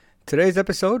Today's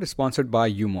episode is sponsored by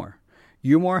Umore.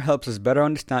 Umore helps us better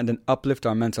understand and uplift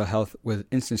our mental health with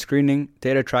instant screening,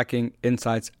 data tracking,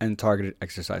 insights, and targeted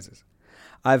exercises.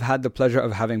 I've had the pleasure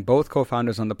of having both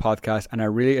co-founders on the podcast, and I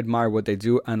really admire what they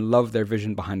do and love their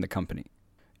vision behind the company.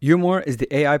 Umore is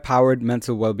the AI-powered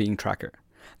mental well-being tracker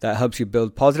that helps you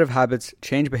build positive habits,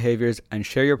 change behaviors, and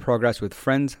share your progress with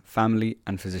friends, family,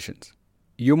 and physicians.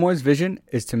 Umore's vision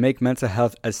is to make mental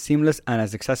health as seamless and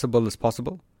as accessible as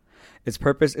possible. Its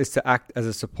purpose is to act as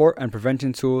a support and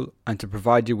prevention tool and to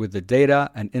provide you with the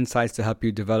data and insights to help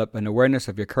you develop an awareness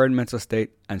of your current mental state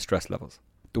and stress levels.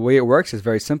 The way it works is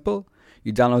very simple.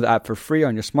 You download the app for free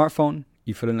on your smartphone.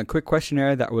 You fill in a quick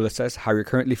questionnaire that will assess how you're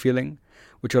currently feeling,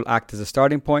 which will act as a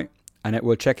starting point, and it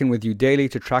will check in with you daily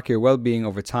to track your well-being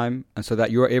over time and so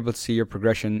that you are able to see your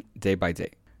progression day by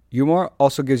day. Umore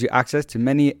also gives you access to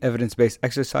many evidence-based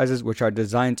exercises which are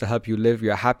designed to help you live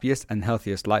your happiest and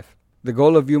healthiest life. The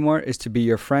goal of Umore is to be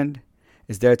your friend,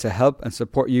 is there to help and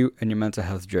support you in your mental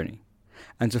health journey.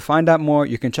 And to find out more,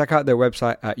 you can check out their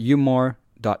website at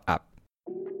umore.app.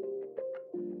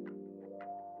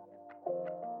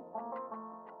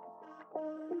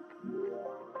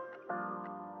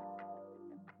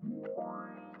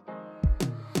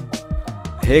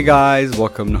 Hey guys,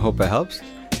 welcome to Hope It Helps.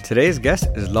 Today's guest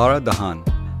is Lara Dahan.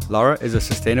 Lara is a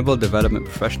sustainable development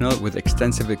professional with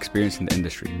extensive experience in the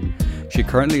industry. She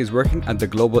currently is working at the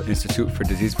Global Institute for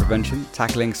Disease Prevention,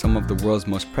 tackling some of the world's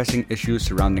most pressing issues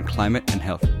surrounding climate and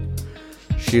health.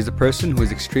 She is a person who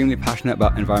is extremely passionate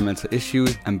about environmental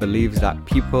issues and believes that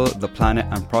people, the planet,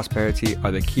 and prosperity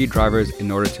are the key drivers in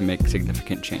order to make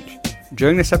significant change.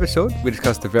 During this episode, we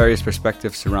discuss the various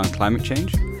perspectives surrounding climate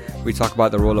change. We talk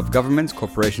about the role of governments,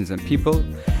 corporations, and people,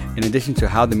 in addition to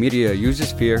how the media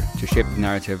uses fear to shape the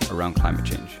narrative around climate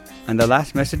change. And the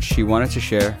last message she wanted to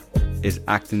share is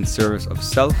act in service of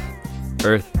self,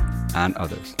 earth, and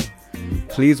others.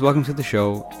 Please welcome to the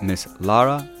show, Miss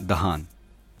Lara Dahan.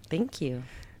 Thank you.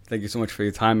 Thank you so much for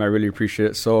your time. I really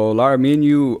appreciate it. So, Lara, me and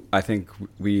you, I think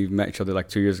we met each other like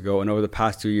 2 years ago. And over the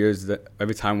past 2 years, that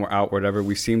every time we're out, whatever,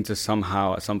 we seem to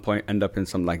somehow at some point end up in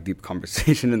some like deep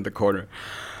conversation in the corner.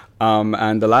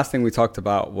 And the last thing we talked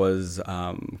about was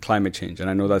climate change. And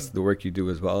I know that's the work you do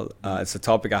as well. It's a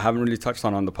topic I haven't really touched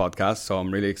on the podcast. So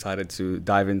I'm really excited to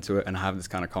dive into it and have this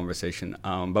kind of conversation.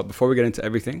 But before we get into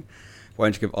everything, why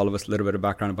don't you give all of us a little bit of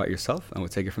background about yourself and we'll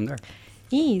take it from there.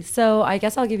 So I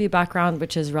guess I'll give you background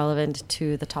which is relevant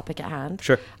to the topic at hand.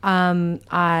 Sure.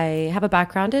 I have a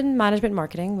background in management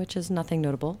marketing, which is nothing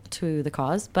notable to the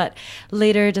cause, but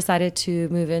later decided to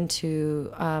move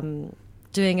into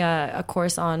doing a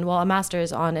course on, a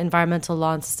master's on environmental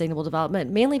law and sustainable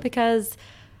development, mainly because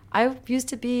I used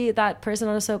to be that person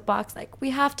on a soapbox, like,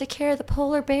 we have to care the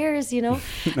polar bears,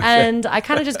 and I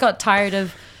kind of just got tired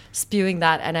of spewing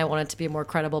that, and I wanted to be a more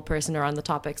credible person around the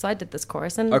topic. So I did this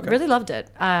course and really loved it.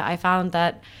 I found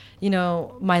that,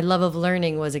 my love of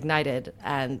learning was ignited,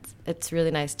 and it's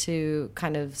really nice to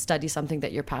kind of study something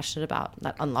that you're passionate about.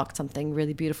 That unlocked something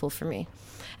really beautiful for me.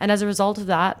 And as a result of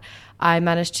that, I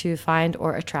managed to find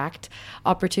or attract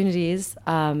opportunities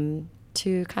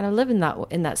to kind of live in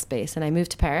that space. And I moved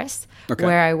to Paris,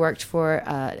 where I worked for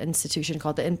an institution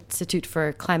called the Institute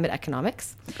for Climate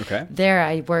Economics. Okay. There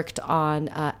I worked on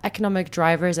economic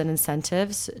drivers and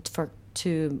incentives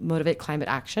to motivate climate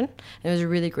action. And it was a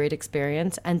really great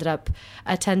experience. Ended up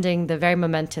attending the very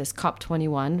momentous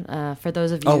COP21. For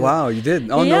those of you... Oh, wow, you did?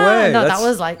 Oh, yeah, no way. No, that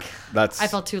was like... I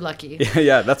felt too lucky.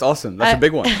 Yeah, that's awesome. That's a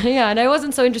big one. Yeah, and I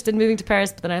wasn't so interested in moving to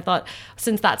Paris, but then I thought,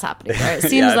 since that's happening, right, it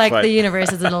seems like the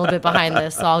universe is a little bit behind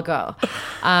this, so I'll go.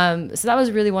 So that was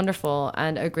really wonderful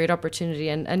and a great opportunity.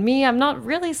 And me, I'm not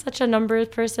really such a numbers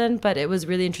person, but it was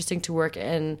really interesting to work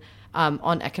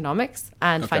on economics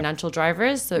and financial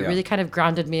drivers. So it really kind of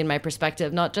grounded me in my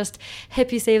perspective, not just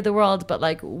hippie save the world, but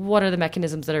like, what are the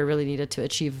mechanisms that are really needed to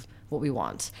achieve what we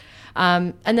want?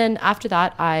 And then after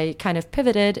that, I kind of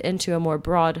pivoted into a more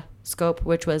broad scope,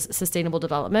 which was sustainable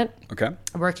development. Okay.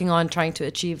 Working on trying to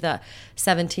achieve the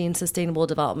 17 sustainable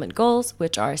development goals,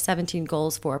 which are 17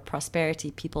 goals for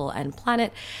prosperity, people, and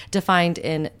planet, defined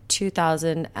in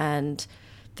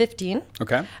 2015.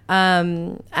 Okay.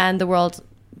 And the world...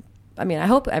 I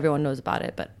hope everyone knows about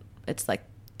it, but it's like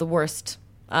the worst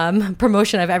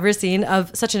promotion I've ever seen of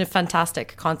such a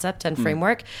fantastic concept and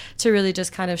framework to really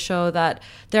just kind of show that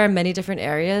there are many different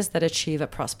areas that achieve a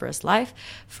prosperous life,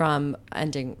 from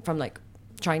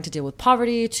trying to deal with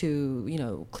poverty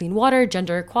to, clean water,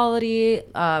 gender equality.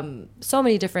 So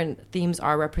many different themes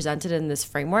are represented in this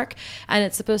framework. And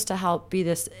it's supposed to help be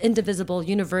this indivisible,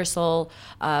 universal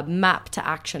map to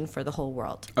action for the whole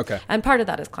world. Okay. And part of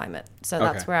that is climate. So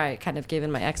that's where I kind of gave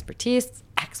in my expertise.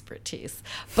 expertise,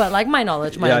 but like my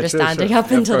knowledge, my Yeah, understanding sure. up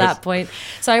Yeah, of until course. that point.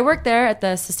 So I worked there at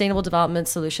the Sustainable Development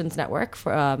Solutions Network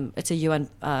for it's a UN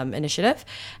initiative,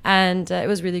 and it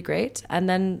was really great. And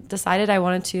then decided I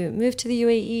wanted to move to the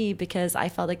UAE because I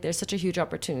felt like there's such a huge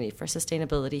opportunity for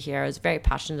sustainability here. I was very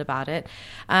passionate about it,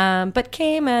 but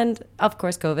came and of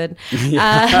course COVID, Great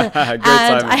and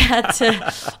timing.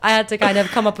 I had to kind of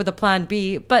come up with a plan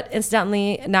B. But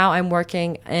incidentally, now I'm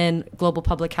working in global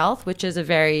public health, which is a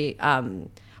very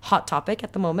hot topic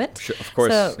at the moment. Sure, of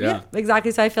course, So, yeah.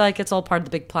 exactly. So I feel like it's all part of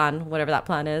the big plan, whatever that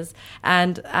plan is.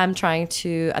 And I'm trying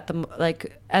to,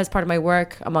 as part of my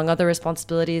work, among other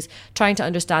responsibilities, trying to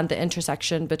understand the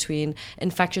intersection between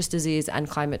infectious disease and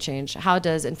climate change. How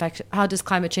does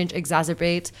climate change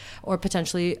exacerbate or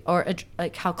potentially, or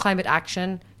like how climate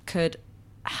action could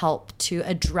help to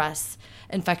address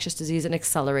infectious disease and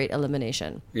accelerate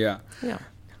elimination? Yeah. Yeah.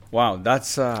 Wow,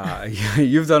 that's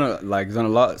you've done a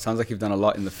lot. Sounds like you've done a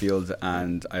lot in the field,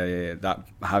 and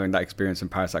having that experience in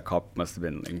Paris at COP must have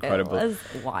been incredible. It was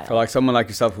wild. For like someone like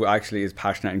yourself who actually is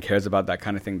passionate and cares about that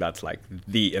kind of thing, that's like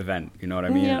the event. You know what I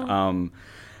mean? Yeah.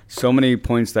 So many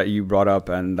points that you brought up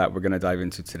and that we're gonna dive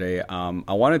into today.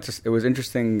 It was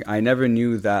interesting. I never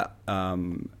knew that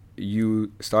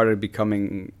you started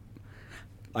becoming,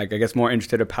 like, I guess, more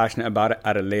interested or passionate about it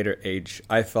at a later age.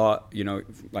 I thought,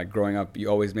 like growing up, you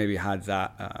always maybe had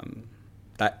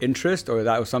that interest, or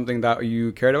that was something that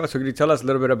you cared about. So could you tell us a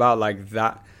little bit about like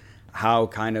that, how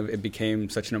kind of it became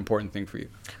such an important thing for you?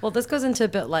 Well, this goes into a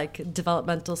bit like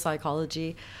developmental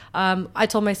psychology. I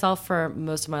told myself for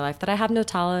most of my life that I have no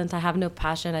talent, I have no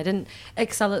passion, I didn't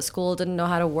excel at school, didn't know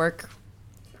how to work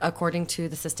according to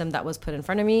the system that was put in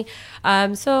front of me.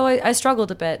 So I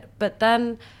struggled a bit, but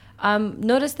then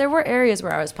noticed there were areas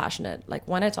where I was passionate. Like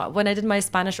when I did my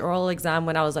Spanish oral exam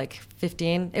when I was like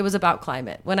 15, it was about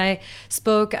climate. When I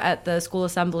spoke at the school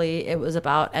assembly, it was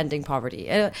about ending poverty.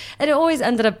 And it always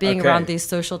ended up being around these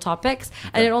social topics. Okay.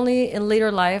 And it only in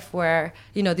later life where,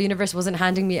 the universe wasn't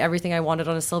handing me everything I wanted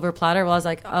on a silver platter, well, I was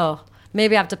like, oh,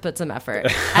 maybe I have to put some effort.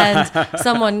 And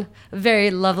someone, a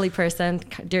very lovely person,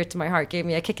 dear to my heart, gave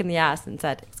me a kick in the ass and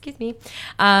said, excuse me,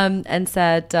 and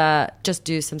said, just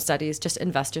do some studies, just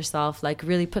invest yourself, like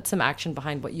really put some action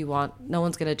behind what you want. No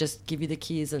one's going to just give you the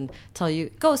keys and tell you,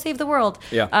 go save the world.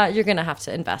 Yeah. You're going to have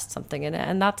to invest something in it.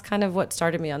 And that's kind of what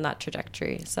started me on that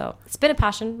trajectory. So it's been a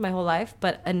passion my whole life,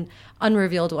 but an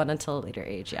unrevealed one until a later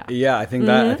age. Yeah. Yeah, I think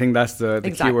that's the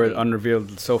Exactly. key word,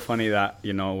 unrevealed. It's so funny that,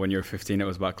 when you're 15, it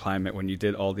was about climate. When you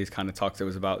did all these kind of talks, it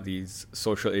was about these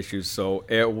social issues. So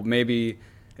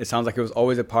it sounds like it was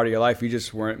always a part of your life. You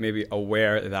just weren't maybe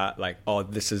aware that like, oh,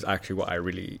 this is actually what I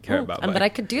really care about. And that I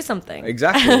could do something.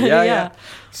 Exactly. Yeah, Yeah.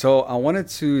 So I wanted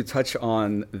to touch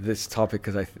on this topic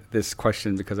this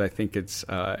question because I think it's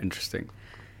interesting.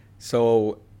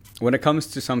 So when it comes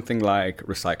to something like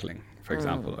recycling, for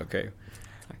example, okay,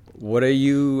 do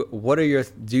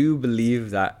you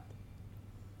believe that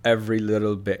every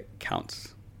little bit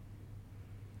counts?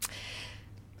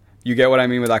 You get what I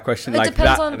mean with that question? It like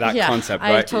depends that yeah, concept,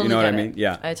 I right? totally You know what I get mean? it.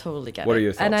 Yeah. I totally get it. What are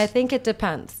your thoughts? And I think it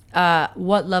depends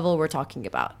what level we're talking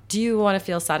about. Do you want to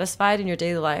feel satisfied in your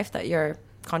daily life that you're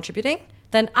contributing?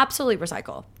 Then absolutely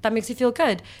recycle. That makes you feel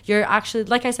good. You're actually,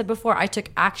 like I said before, I took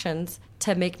actions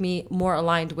to make me more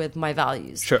aligned with my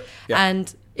values. Sure. Yeah.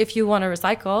 And if you want to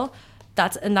recycle,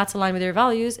 that's aligned with your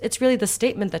values, it's really the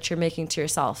statement that you're making to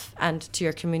yourself and to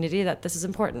your community that this is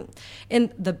important.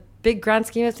 In the big grand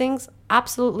scheme of things,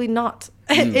 absolutely not.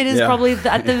 It is probably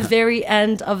at the very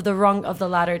end of the rung of the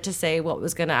ladder to say what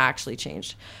was going to actually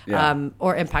change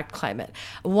or impact climate.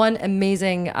 One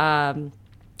amazing and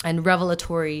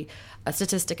revelatory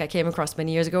statistic I came across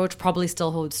many years ago, which probably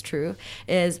still holds true,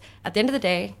 is at the end of the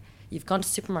day, you've gone to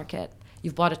the supermarket,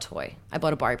 you've bought a toy. I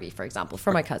bought a Barbie, for example,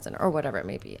 for my cousin or whatever it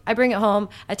may be. I bring it home,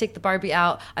 I take the Barbie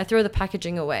out, I throw the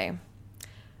packaging away.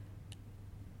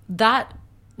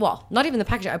 Well, not even the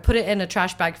packaging. I put it in a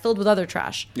trash bag filled with other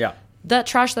trash. Yeah. That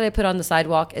trash that I put on the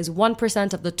sidewalk is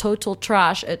 1% of the total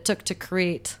trash it took to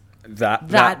create that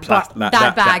bag.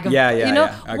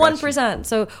 Yeah. 1%.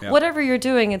 So whatever you're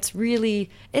doing, it's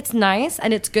nice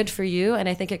and it's good for you. And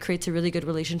I think it creates a really good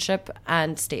relationship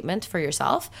and statement for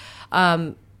yourself.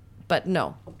 But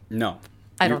no.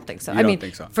 I don't think so.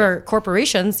 Think so. For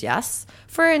corporations, yes.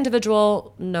 For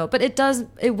individual, no. But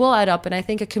it will add up. And I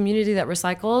think a community that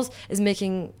recycles is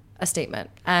making a statement.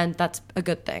 And that's a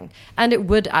good thing. And it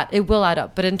will add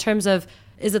up. But in terms of,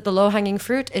 is it the low-hanging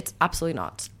fruit? It's absolutely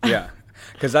not. Yeah.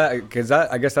 Because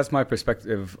I guess that's my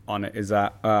perspective on it, is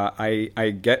that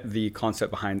I get the concept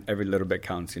behind every little bit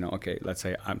counts. Okay, let's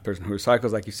say I'm a person who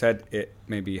recycles, like you said, it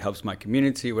maybe helps my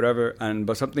community, whatever.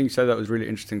 But something you said that was really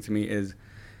interesting to me is,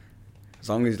 As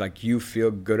long as like you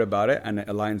feel good about it and it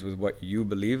aligns with what you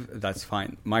believe, that's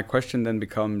fine. My question then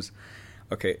becomes,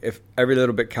 okay, if every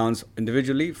little bit counts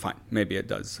individually, fine, maybe it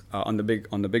does. On the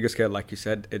bigger scale, like you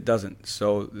said, it doesn't.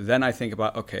 So then I think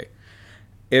about, okay,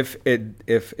 if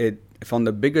on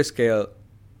the bigger scale,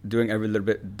 doing every little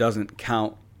bit doesn't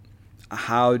count,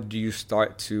 how do you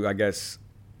start to, I guess,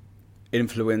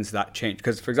 influence that change?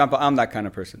 Because, for example, I'm that kind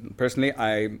of person. Personally,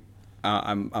 I'm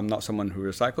not someone who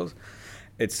recycles.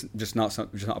 It's just not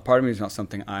a part of me. It's not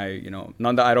something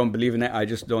not that I don't believe in it. I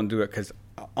just don't do it because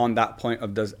on that point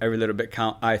of does every little bit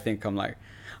count, I think I'm like,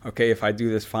 okay, if I do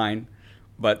this, fine.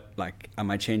 But like, am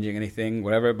I changing anything?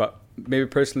 Whatever. But maybe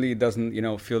personally, it doesn't,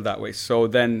 feel that way. So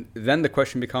then the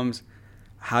question becomes,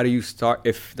 how do you start?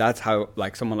 If that's how,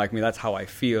 like someone like me, that's how I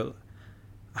feel.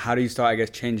 How do you start, I guess,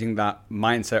 changing that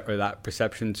mindset or that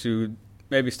perception to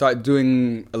maybe start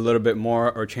doing a little bit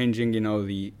more or changing,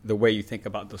 the way you think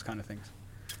about those kind of things?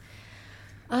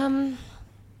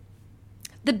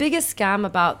 The biggest scam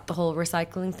about the whole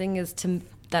recycling thing is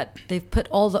that they've put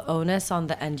all the onus on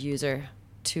the end user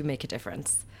to make a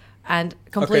difference and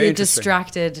completely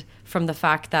distracted from the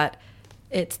fact that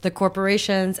it's the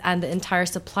corporations and the entire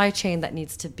supply chain that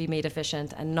needs to be made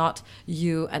efficient and not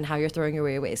you and how you're throwing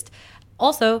away waste.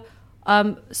 Also,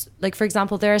 like for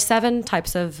example, there are 7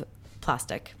 types of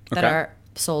plastic that are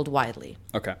sold widely.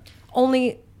 Okay.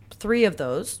 Only 3 of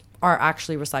those are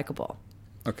actually recyclable.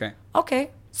 Okay.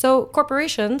 So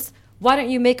corporations, why don't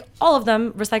you make all of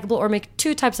them recyclable or make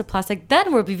 2 types of plastic?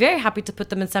 Then we'll be very happy to put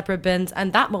them in separate bins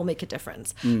and that will make a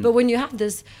difference. But when you have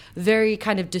this very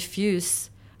kind of diffuse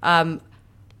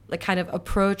kind of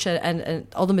approach and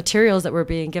all the materials that we're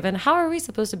being given, how are we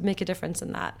supposed to make a difference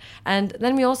in that? And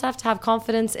then we also have to have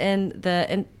confidence in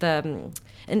the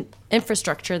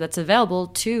infrastructure that's available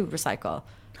to recycle.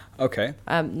 Okay.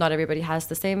 Not everybody has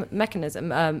the same mechanism,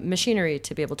 machinery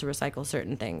to be able to recycle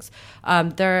certain things.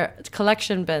 Their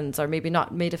collection bins are maybe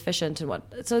not made efficient and what.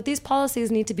 So these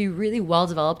policies need to be really well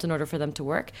developed in order for them to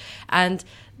work. And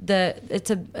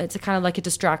it's a kind of like a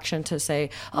distraction to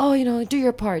say, oh, do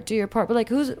your part. But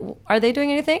like, are they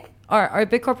doing anything? Are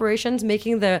big corporations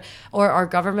making or our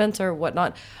governments or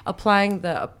whatnot applying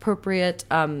the appropriate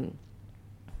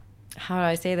how do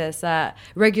I say this,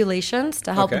 regulations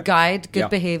to help guide good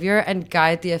behavior and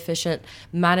guide the efficient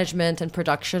management and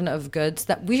production of goods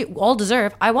that we all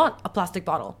deserve? I want a plastic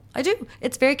bottle. I do.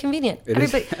 It's very convenient.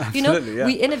 Everybody,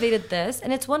 we innovated this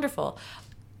and it's wonderful.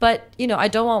 But, I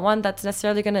don't want one that's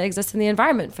necessarily going to exist in the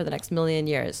environment for the next million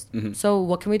years. Mm-hmm. So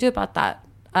what can we do about that?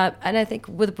 And I think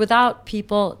without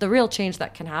people, the real change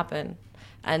that can happen,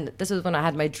 and this was when I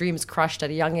had my dreams crushed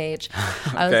at a young age.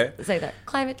 I was saying that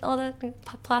climate, all the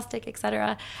plastic,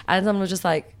 etc. And someone was just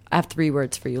like, I have 3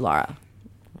 words for you, Laura.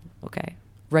 Okay.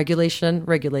 Regulation.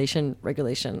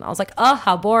 I was like, oh,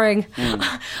 how boring.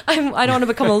 I don't want to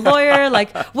become a lawyer.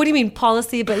 Like, what do you mean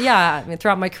policy? But yeah,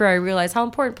 throughout my career, I realized how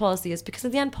important policy is, because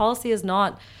in the end, policy is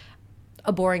not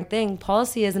a boring thing.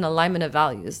 Policy is an alignment of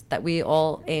values that we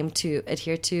all aim to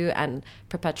adhere to and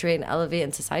perpetuate and elevate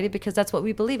in society, because that's what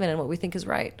we believe in and what we think is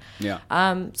right. Yeah.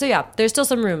 So yeah, there's still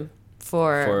some room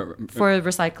for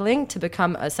recycling to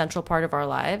become a central part of our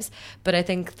lives. But I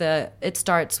think it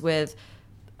starts with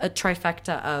a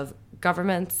trifecta of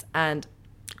governments and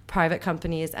private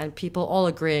companies and people all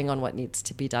agreeing on what needs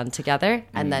to be done together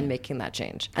and then making that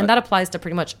change. And that applies to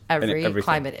pretty much every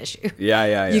climate issue.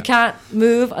 Yeah. You can't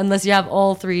move unless you have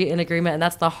all 3 in agreement, and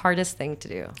that's the hardest thing to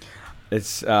do.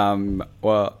 It's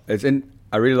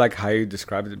I really like how you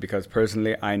described it, because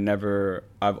personally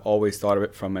I've always thought of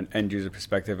it from an end user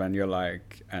perspective, and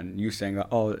you saying that,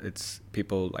 it's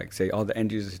people like say, the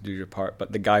end users do your part,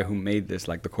 but the guy who made this,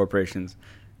 like the corporations,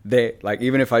 they like,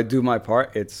 even if I do my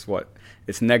part, it's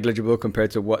negligible compared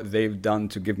to what they've done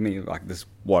to give me like this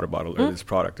water bottle or this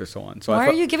product or so on. So why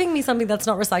are you giving me something that's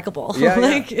not recyclable?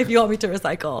 If you want me to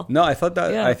recycle. No, I thought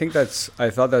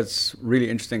that's really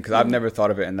interesting, because I've never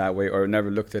thought of it in that way or never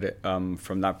looked at it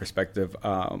from that perspective.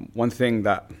 One thing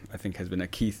that I think has been a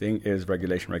key thing is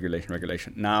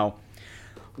regulation. Now,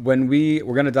 when we're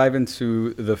going to dive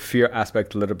into the fear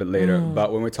aspect a little bit later,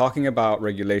 but when we're talking about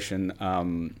regulation,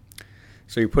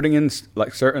 so you're putting in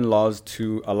like certain laws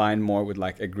to align more with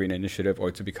like a green initiative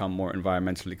or to become more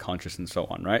environmentally conscious and so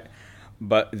on, right?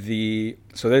 But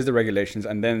so there's the regulations,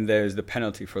 and then there's the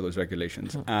penalty for those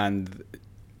regulations. And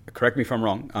correct me if I'm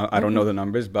wrong, I don't know the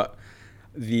numbers, but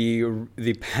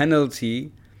the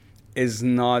penalty is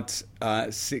not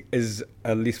is,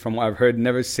 at least from what I've heard,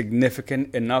 never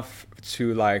significant enough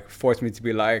to like force me to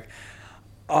be like,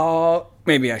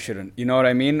 maybe I shouldn't, you know what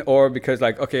I mean? Or because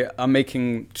like, okay, I'm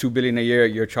making $2 billion a year,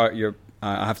 you're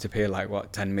I have to pay like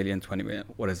what 10 million, 20 million.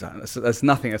 What is that? That's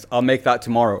nothing. I'll make that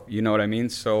tomorrow. You know what I mean?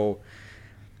 So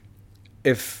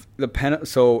if the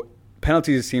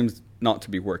penalties seems not to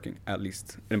be working, at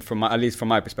least, and from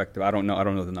my perspective, I don't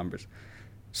know the numbers.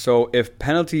 So if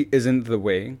penalty isn't the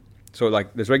way, so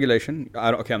like there's regulation,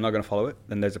 I'm not going to follow it,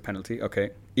 then there's a penalty.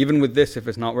 Okay. Even with this, if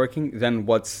it's not working, then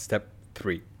what's step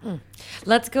 3?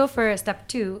 Let's go for step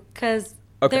 2, because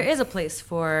there is a place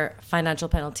for financial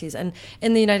penalties. And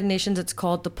in the United Nations, it's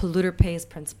called the polluter pays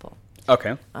principle.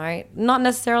 Okay. All right. Not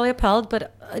necessarily upheld,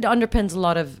 but it underpins a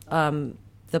lot of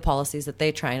the policies that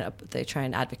they try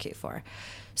and advocate for.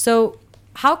 So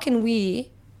how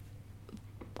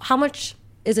much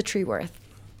is a tree worth?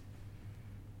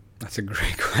 That's a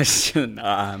great question.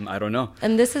 I don't know.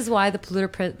 And this is why the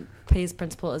polluter pays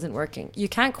principle isn't working. You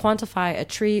can't quantify a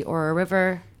tree or a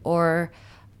river or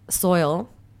soil.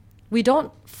 We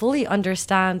don't fully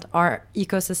understand our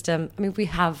ecosystem. I mean, we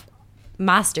have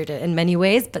mastered it in many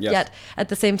ways, but yet at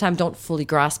the same time don't fully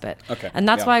grasp it. Okay. And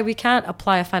that's why we can't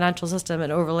apply a financial system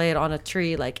and overlay it on a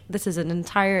tree. Like, this is an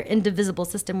entire indivisible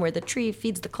system where the tree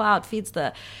feeds the cloud,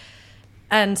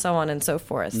 and so on and so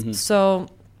forth. Mm-hmm. So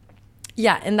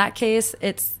yeah, in that case,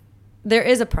 there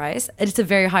is a price. It's a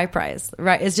very high price,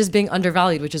 right? It's just being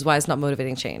undervalued, which is why it's not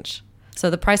motivating change. So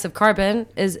the price of carbon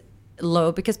is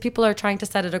low because people are trying to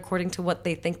set it according to what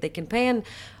they think they can pay. And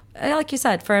like you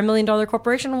said, for $1 million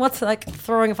corporation, what's like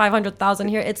throwing 500,000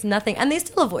 here? It's nothing, and they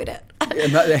still avoid it.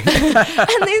 And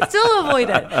they still avoid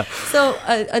it. So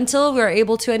until we're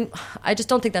able to, and I just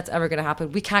don't think that's ever going to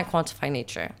happen. We can't quantify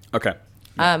nature. Okay.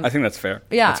 I think that's fair.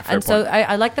 Yeah, that's a fair and point. so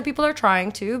I like that people are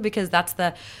trying to, because that's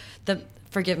the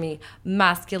forgive me,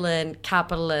 masculine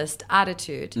capitalist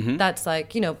attitude. Mm-hmm. That's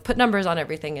like, put numbers on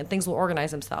everything and things will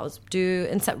organize themselves.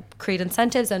 Create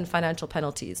incentives and financial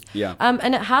penalties. Yeah.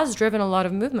 And it has driven a lot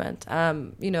of movement.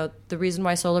 The reason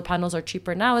why solar panels are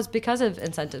cheaper now is because of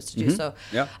incentives to do so.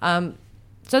 Yeah.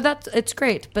 So it's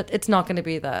great, but it's not going to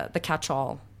be the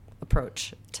catch-all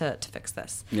approach to fix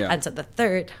this. Yeah. And so the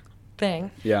third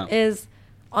thing is,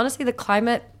 honestly, the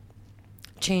climate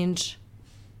change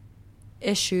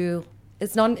issue.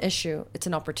 It's not an issue. It's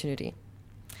an opportunity.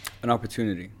 An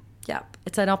opportunity. Yeah.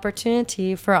 It's an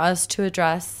opportunity for us to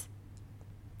address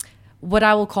what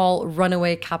I will call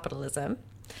runaway capitalism.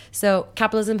 So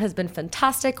capitalism has been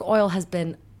fantastic. Oil has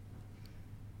been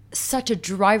such a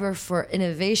driver for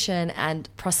innovation and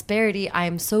prosperity. I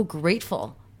am so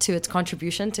grateful to its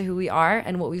contribution to who we are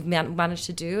and what we've managed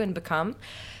to do and become.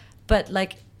 But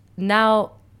like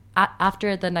now,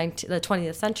 after the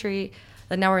 20th century,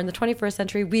 and now we're in the 21st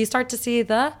century, we start to see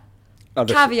the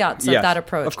caveats of that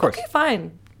approach. Of course. Okay,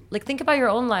 fine. Like, think about your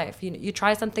own life. You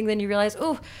try something, then you realize,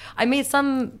 oh, I made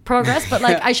some progress, but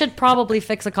like I should probably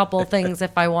fix a couple of things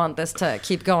if I want this to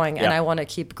keep going and I want to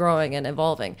keep growing and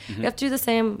evolving. Mm-hmm. You have to do the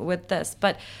same with this.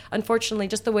 But unfortunately,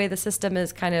 just the way the system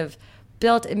is kind of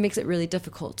built, it makes it really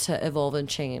difficult to evolve and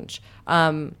change.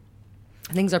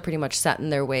 Things are pretty much set in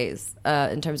their ways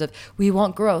in terms of we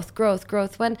want growth,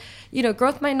 when,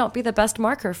 growth might not be the best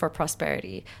marker for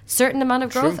prosperity. Certain amount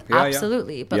of growth,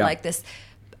 absolutely. Yeah. But like this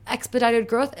expedited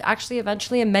growth, actually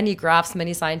eventually, in many graphs,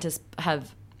 many scientists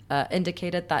have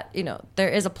indicated that, there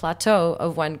is a plateau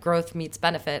of when growth meets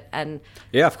benefit. And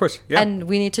yeah, of course. Yeah. And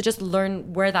we need to just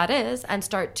learn where that is and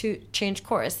start to change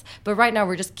course. But right now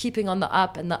we're just keeping on the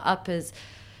up, and the up is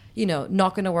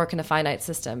not going to work in a finite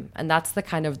system. And that's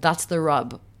the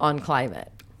rub on climate.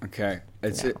 Okay.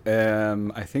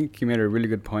 I think you made a really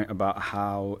good point about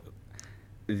how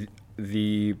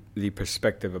the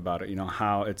perspective about it,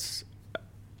 how it's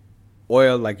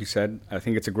oil, like you said, I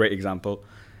think it's a great example,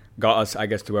 got us, I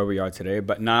guess, to where we are today.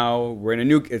 But now we're in a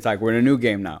new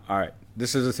game now. All right.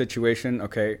 This is a situation.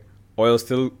 Okay. Oil's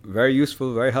still very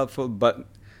useful, very helpful, but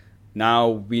now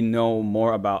we know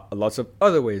more about lots of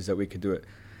other ways that we could do it.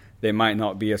 They might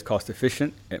not be as cost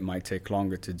efficient. It might take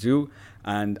longer to do.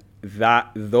 And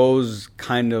those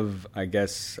kind of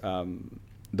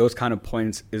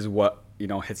points is what,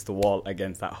 hits the wall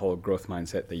against that whole growth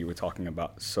mindset that you were talking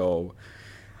about. So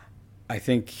I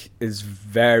think it's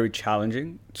very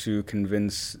challenging to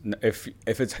convince, if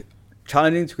it's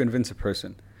challenging to convince a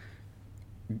person,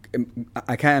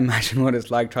 I can't imagine what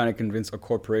it's like trying to convince a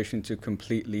corporation to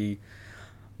completely,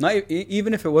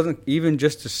 even if it wasn't even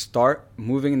just to start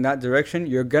moving in that direction,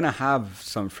 you're going to have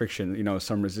some friction,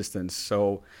 some resistance.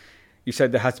 So you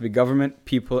said there has to be government,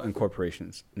 people, and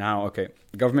corporations. Now, okay,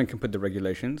 government can put the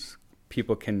regulations,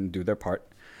 people can do their part,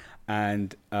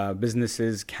 and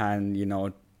businesses can,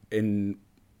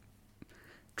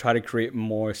 try to create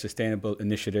more sustainable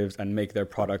initiatives and make their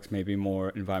products maybe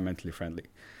more environmentally friendly.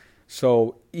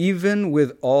 So even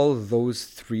with all those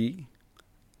three,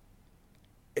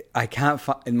 I can't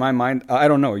find, in my mind, I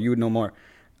don't know, you would know more.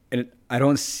 And I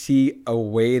don't see a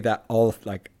way that all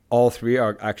three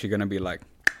are actually going to be like,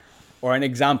 or an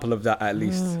example of that at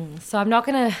least. So it's not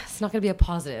gonna be a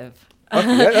positive.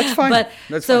 Okay, yeah, that's fine. But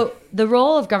that's so fine. the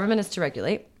role of government is to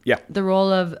regulate. Yeah. The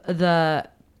role of the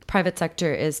private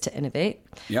sector is to innovate.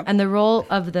 Yeah. And the role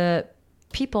of the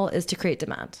people is to create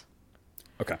demand.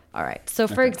 Okay. All right. So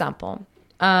for example,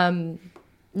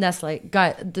 Nestle,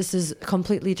 guy, this is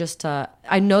completely just,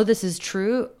 I know this is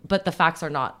true, but the facts are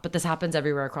not, but this happens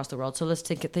everywhere across the world. So let's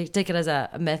take it as a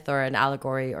myth or an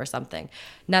allegory or something.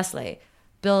 Nestle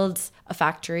builds a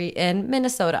factory in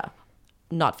Minnesota.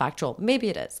 Not factual. Maybe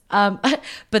it is.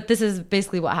 But this is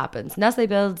basically what happens. Nestle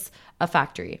builds a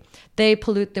factory. They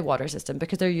pollute the water system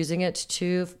because they're using it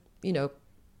to,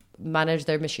 manage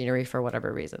their machinery for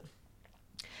whatever reason.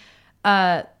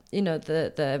 The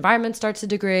environment starts to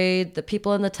degrade. The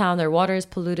people in the town, their water is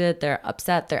polluted. They're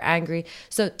upset. They're angry.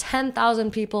 So 10,000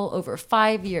 people over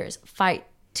 5 years fight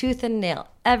tooth and nail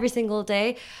every single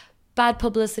day. Bad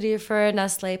publicity for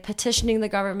Nestle, petitioning the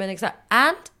government, etc.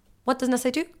 And what does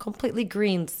Nestle do? Completely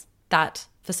greens that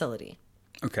facility.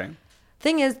 Okay.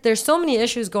 Thing is, there's so many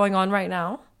issues going on right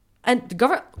now, and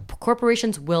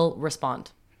corporations will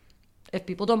respond. If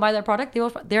people don't buy their product,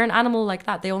 they're an animal like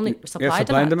that. They only supply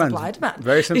and demand.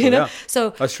 Very simple, yeah.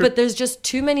 So, that's true. but there's just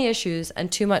too many issues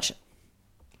and too much,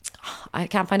 I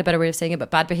can't find a better way of saying it,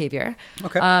 but bad behavior.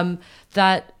 Okay.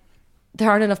 That there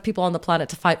aren't enough people on the planet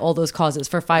to fight all those causes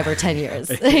for 5 or 10 years,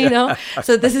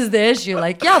 So this is the issue.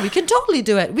 Like, yeah, we can totally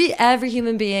do it. Every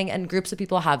human being and groups of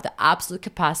people have the absolute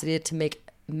capacity to make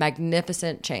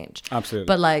magnificent change. Absolutely.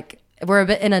 But we're a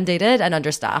bit inundated and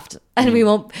understaffed, and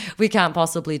we can't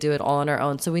possibly do it all on our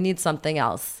own. So we need something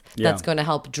else that's going to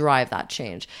help drive that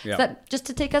change. Yeah. So that just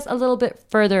to take us a little bit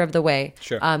further of the way.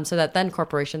 Sure. So that then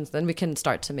then we can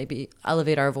start to maybe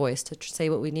elevate our voice to say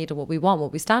what we need and what we want,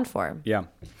 what we stand for. Yeah.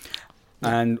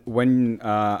 And when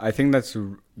I think that's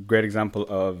a great example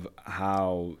of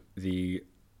how the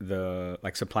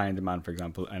supply and demand, for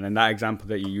example, and in that example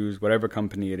that you use, whatever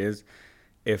company it is,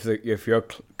 if your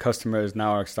customers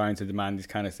now are starting to demand these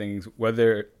kind of things,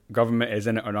 whether government is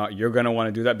in it or not, you're going to want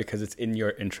to do that because it's in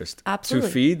your interest. Absolutely.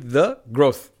 To feed the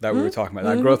growth that we were talking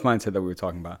about, that growth mindset that we were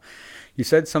talking about. You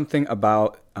said something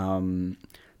about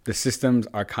the systems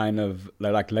are kind of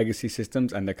like legacy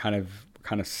systems, and they're kind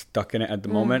of stuck in it at the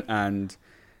moment, and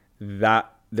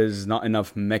that there's not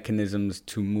enough mechanisms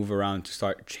to move around to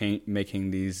start making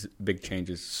these big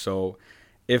changes. So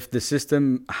if the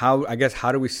system, how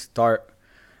do we start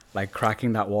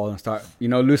cracking that wall and start,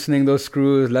 loosening those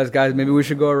screws? Guys, maybe we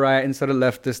should go right instead of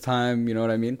left this time. You know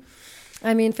what I mean?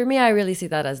 I mean, for me, I really see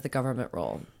that as the government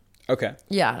role. Okay.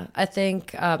 Yeah, I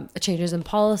think changes in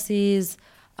policies,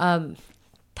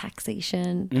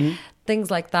 taxation,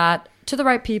 things like that, to the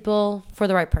right people for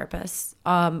the right purpose,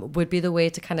 would be the way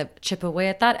to kind of chip away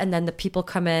at that. And then the people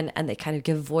come in and they kind of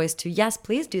give voice to, yes,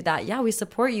 please do that. Yeah, we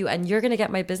support you. And you're going to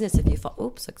get my business if you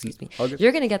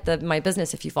you're going to get my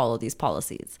business if you follow these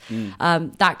policies.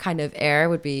 That kind of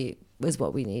air is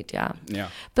what we need. Yeah. Yeah.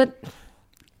 But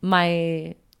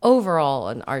my overall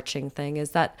and arching thing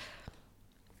is that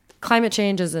climate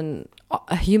change is a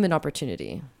human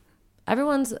opportunity.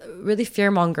 Everyone's really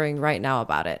fear-mongering right now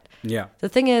about it. Yeah. The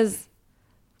thing is,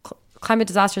 climate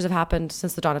disasters have happened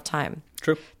since the dawn of time.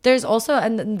 True. There's also,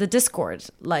 and the discord,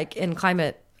 in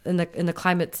the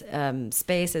climate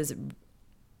space, is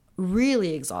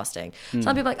really exhausting.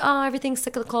 Some people are like, everything's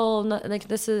cyclical,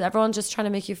 everyone's just trying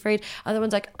to make you afraid. Other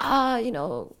ones like,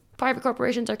 private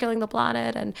corporations are killing the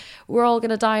planet, and we're all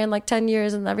gonna die in 10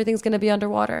 years, and everything's gonna be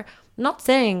underwater. I'm not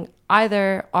saying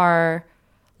either are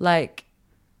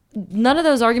none of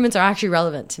those arguments are actually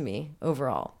relevant to me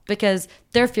overall, because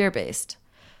they're fear-based.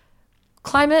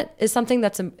 Climate is something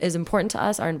is important to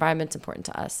us. Our environment's important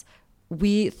to us.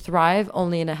 We thrive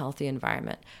only in a healthy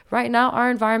environment. Right now,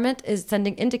 our environment is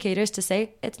sending indicators to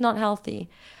say it's not healthy.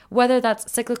 Whether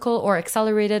that's cyclical or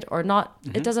accelerated or not,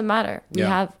 it doesn't matter.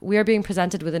 We are being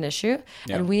presented with an issue,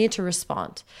 and we need to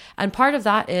respond. And part of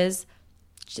that is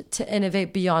to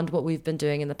innovate beyond what we've been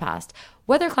doing in the past.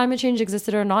 Whether climate change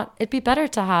existed or not, it'd be better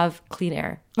to have clean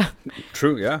air.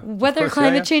 True, yeah. Whether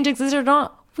climate change exists or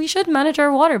not, we should manage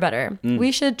our water better.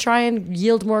 We should try and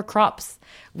yield more crops.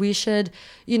 We should,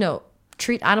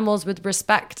 treat animals with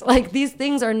respect. These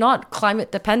things are not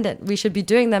climate dependent. We should be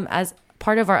doing them as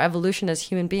part of our evolution as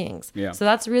human beings. Yeah. So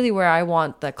that's really where I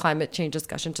want the climate change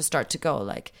discussion to start to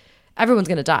go. Everyone's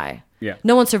going to die. Yeah.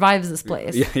 No one survives this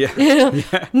place. Yeah.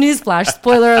 Newsflash,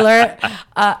 spoiler alert.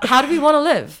 How do we want to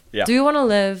live? Yeah. Do we want to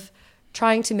live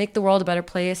trying to make the world a better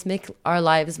place, make our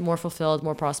lives more fulfilled,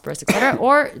 more prosperous, etc.?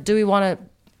 Or do we want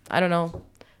to,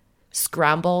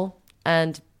 scramble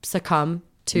and succumb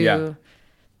to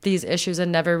these issues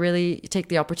and never really take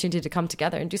the opportunity to come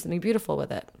together and do something beautiful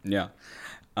with it. Yeah.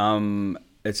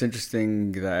 It's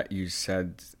interesting that you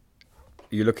said,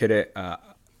 you look at it,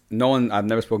 I've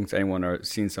never spoken to anyone or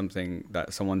seen something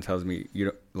that someone tells me,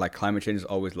 like climate change is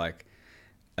always like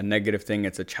a negative thing.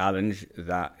 It's a challenge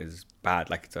that is bad.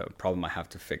 Like it's a problem I have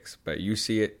to fix, but you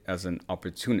see it as an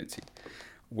opportunity,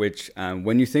 which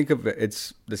when you think of it,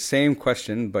 it's the same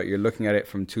question, but you're looking at it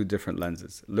from two different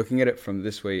lenses. Looking at it from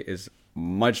this way is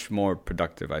much more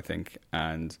productive, I think.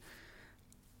 And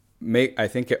I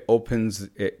think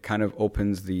it kind of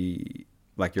opens the,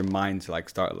 like your mind to like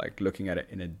start like looking at it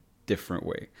in a different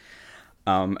way.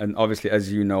 And obviously,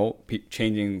 as you know,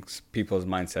 changing people's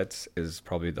mindsets is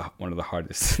probably one of the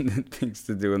hardest things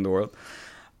to do in the world.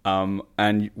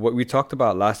 And what we talked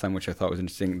about last time, which I thought was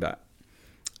interesting,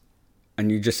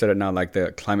 and you just said it now, like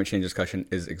the climate change discussion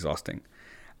is exhausting.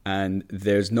 And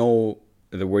the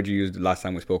word you used last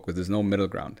time we spoke with, there's no middle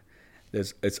ground.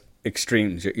 It's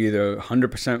extremes. You're either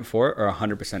 100% for it or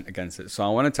 100% against it. So I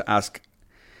wanted to ask,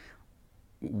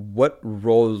 what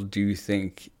role do you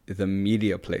think the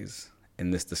media plays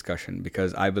in this discussion?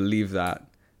 Because I believe that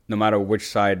no matter which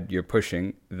side you're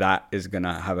pushing, that is going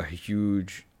to have a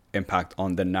huge impact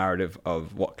on the narrative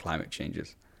of what climate change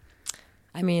is.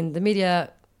 I mean, the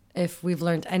media, if we've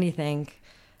learned anything,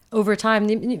 over time,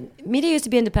 the media used to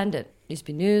be independent. It used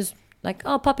to be news, like,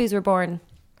 oh, puppies were born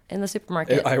in the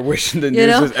supermarket. I wish the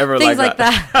news was ever things like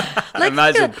that. Like,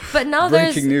 imagine. But now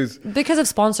breaking news. Because of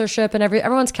sponsorship and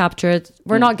everyone's captured.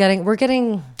 We're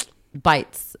getting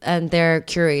bites and they're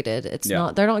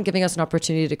curated. They're not giving us an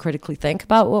opportunity to critically think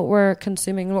about what we're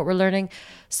consuming and what we're learning.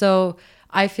 So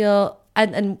I feel,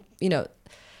 and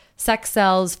sex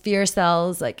sells, fear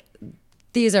sells, like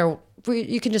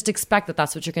you can just expect that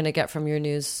that's what you're going to get from your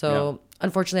news. So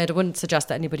unfortunately, I wouldn't suggest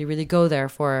that anybody really go there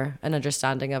for an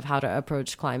understanding of how to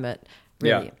approach climate,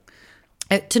 really. Yeah.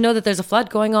 To know that there's a flood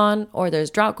going on or there's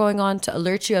drought going on, to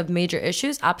alert you of major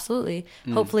issues, absolutely.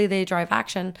 Hopefully they drive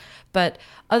action. But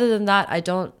other than that,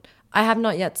 I have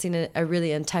not yet seen a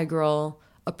really integral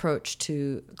approach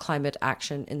to climate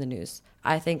action in the news.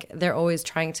 I think they're always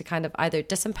trying to kind of either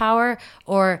disempower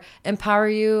or empower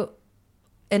you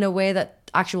in a way that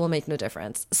actually will make no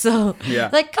difference. So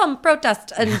like, come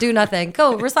protest and do nothing,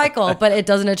 go recycle, but it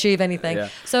doesn't achieve anything. Yeah.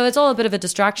 So it's all a bit of a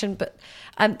distraction. But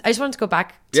I just wanted to go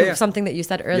back to something that you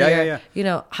said earlier.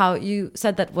 How you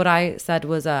said that what I said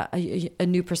was a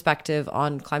new perspective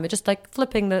on climate, just like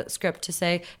flipping the script to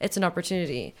say it's an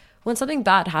opportunity. When something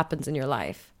bad happens in your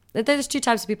life, there's two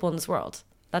types of people in this world.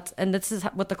 And this is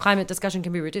what the climate discussion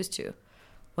can be reduced to.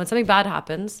 When something bad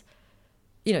happens,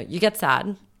 you get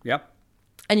sad. Yep.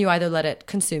 And you either let it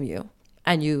consume you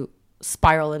and you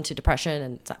spiral into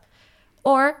depression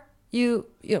or you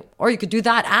could do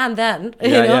that and then,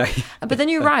 but then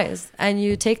you rise and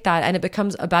you take that and it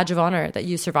becomes a badge of honor that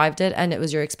you survived it and it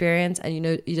was your experience and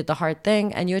you did the hard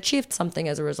thing and you achieved something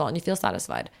as a result and you feel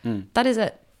satisfied. That is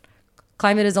it.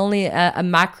 Climate is only a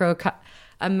macro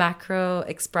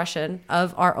expression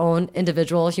of our own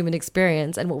individual human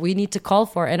experience and what we need to call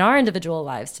for in our individual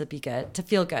lives to be good, to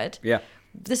feel good. Yeah.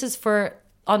 This is for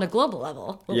on a global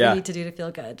level what we need to do to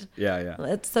feel good.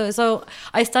 So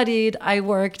I studied, I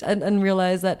worked and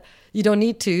realized that you don't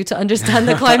need to understand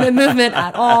the climate movement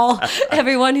at all.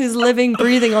 Everyone who's living,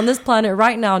 breathing on this planet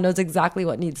right now knows exactly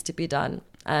what needs to be done,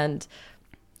 and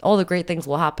all the great things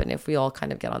will happen if we all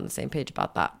kind of get on the same page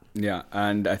about that. Yeah,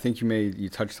 and I think you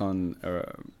touched on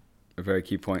a very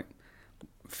key point.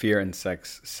 Fear and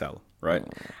sex sell, right?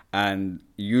 And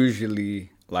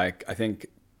usually, like, I think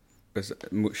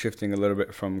shifting a little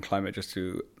bit from climate just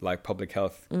to like public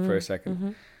health for a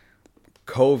second.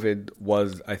 COVID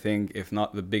was, I think, if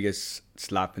not the biggest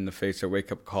slap in the face or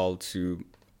wake up call to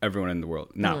everyone in the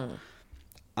world. Now,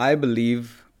 I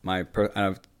believe I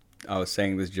was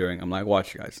saying this I'm like,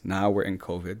 watch you guys. Now we're in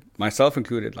COVID, myself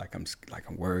included. I'm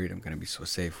worried. I'm going to be so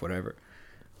safe, whatever.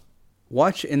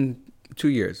 Watch in 2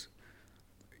 years,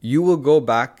 you will go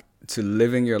back to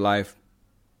living your life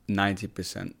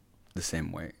 90% the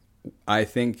same way. I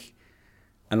think,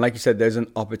 and like you said, there's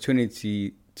an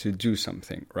opportunity to do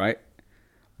something, right?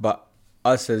 But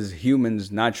us as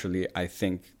humans, naturally, I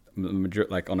think,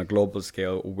 like on a global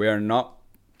scale,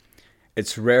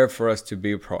 it's rare for us to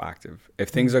be proactive. If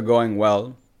things are going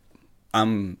well,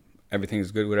 everything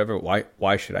is good, whatever,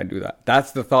 why should I do that?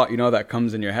 That's the thought, that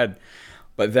comes in your head.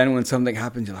 But then when something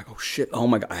happens, you're like, oh shit, oh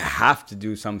my God, I have to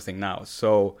do something now.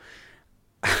 So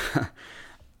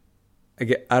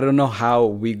I don't know how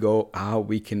we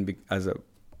can be, as a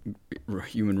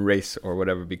human race or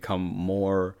whatever, become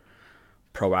more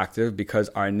proactive because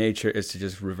our nature is to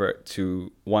just revert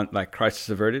to one, like crisis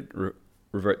averted,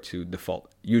 revert to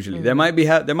default. Usually there might be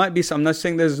some, I'm not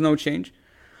saying there's no change,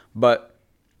 but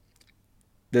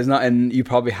there's not, and you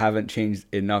probably haven't changed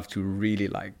enough to really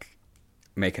like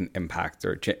make an impact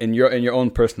or in your own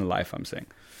personal life, I'm saying.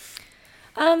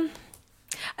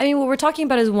 I mean, what we're talking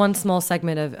about is one small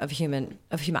segment of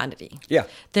humanity. Yeah.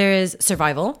 There is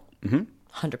survival,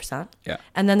 100%. Yeah.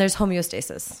 And then there's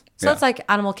homeostasis. So it's like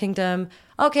animal kingdom.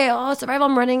 Okay, survival,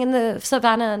 I'm running in the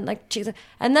savannah and like chasing.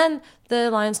 And then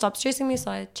the lion stops chasing me, so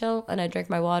I chill and I drink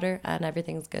my water and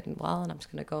everything's good and well, and I'm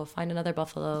just going to go find another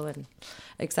buffalo and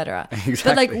etc. Exactly.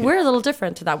 But like we're a little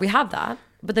different to that. We have that.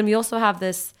 But then we also have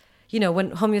this,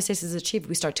 when homeostasis is achieved,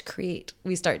 we start to create,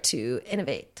 we start to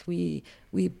innovate. We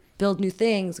build new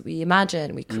things, we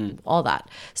imagine, all that.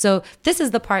 So this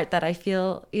is the part that I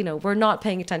feel, we're not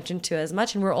paying attention to as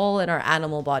much, and we're all in our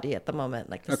animal body at the moment,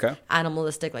 like this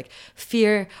animalistic, like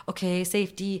fear,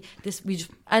 safety,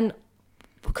 and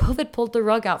COVID pulled the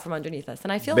rug out from underneath us.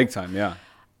 And I feel big time, yeah.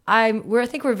 I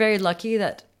think we're very lucky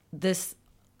that this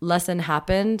lesson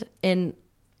happened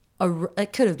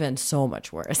it could have been so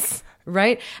much worse,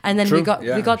 right? And then we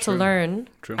got to learn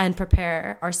and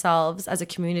prepare ourselves as a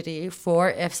community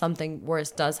for if something worse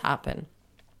does happen.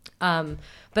 But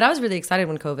I was really excited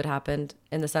when COVID happened,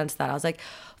 in the sense that I was like,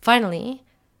 finally,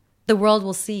 the world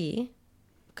will see,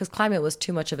 because climate was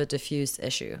too much of a diffuse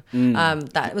issue,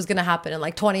 that was going to happen in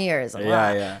like 20 years.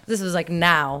 This was like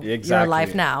now, your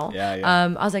life now.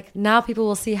 I was like, now people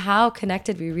will see how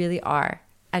connected we really are.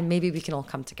 And maybe we can all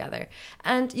come together.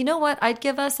 And you know what? I'd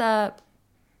give us a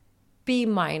B-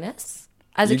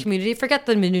 as a community. Forget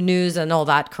the news and all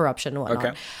that corruption and whatnot.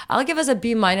 Okay. I'll give us a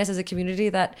B- as a community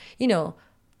that, the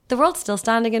world's still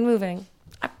standing and moving.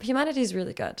 Humanity is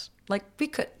really good. Like we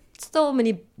could, so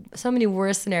many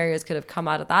worse scenarios could have come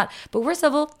out of that. But we're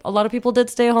civil. A lot of people did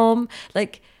stay home. And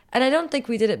I don't think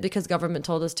we did it because government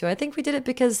told us to. I think we did it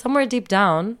because somewhere deep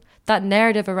down, that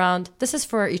narrative around this is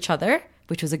for each other,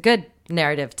 which was a good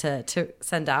narrative to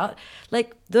send out.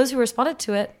 Like those who responded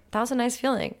to it, that was a nice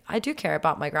feeling. I do care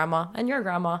about my grandma and your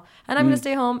grandma, and I'm going to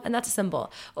stay home, and that's a symbol.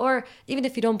 Or even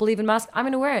if you don't believe in masks, I'm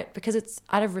going to wear it because it's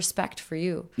out of respect for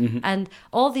you. And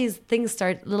all these things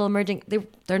start little emerging.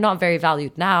 They're not very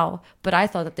valued now, but I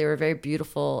thought that they were very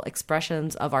beautiful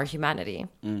expressions of our humanity.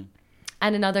 And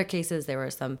in other cases, there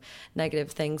were some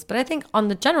negative things. But I think on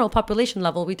the general population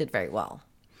level, we did very well.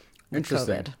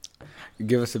 Interesting. COVID. You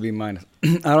give us a B-.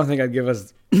 I don't think I'd give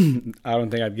us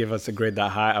a grade that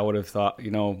high. I would have thought,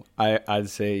 I'd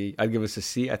say I'd give us a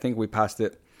C. I think we passed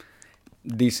it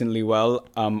decently well.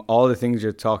 All the things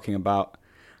you're talking about,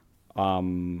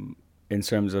 in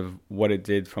terms of what it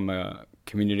did from a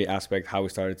community aspect, how we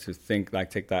started to think, like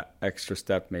take that extra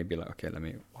step, maybe like, okay, let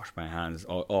me wash my hands,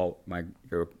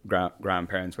 your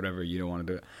grandparents, whatever, you don't want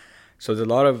to do it. So there's a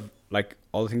lot of, like,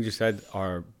 all the things you said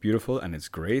are beautiful and it's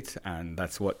great, and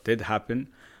that's what did happen.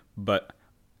 But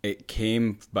it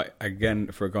came, but again,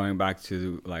 if we're going back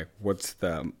to like,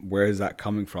 where is that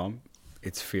coming from?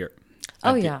 It's fear.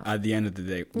 At the end of the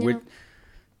day. Yeah.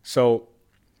 So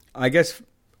I guess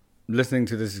listening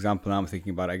to this example now, I'm thinking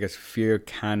about, I guess fear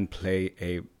can play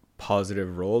a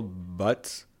positive role,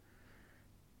 but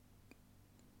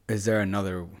is there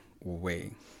another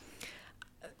way?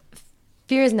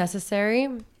 Fear is necessary.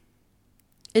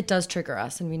 It does trigger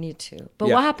us, and we need to. But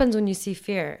what happens when you see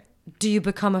fear? Do you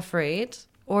become afraid,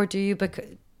 or do you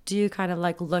kind of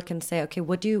like look and say, okay,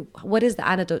 what is the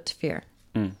antidote to fear?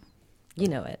 You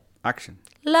know it. Action.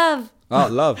 Love. Oh,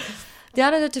 love. The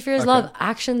antidote to fear is love.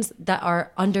 Actions that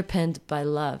are underpinned by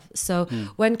love. So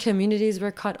when communities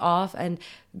were cut off and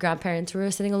grandparents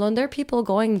were sitting alone, there are people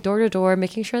going door to door,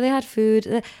 making sure they had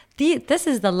food. This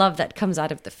is the love that comes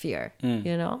out of the fear,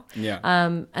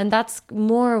 Yeah. And that's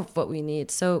more of what we need.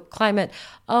 So climate,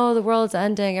 the world's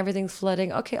ending, everything's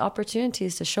flooding. Okay,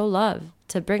 opportunities to show love,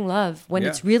 to bring love when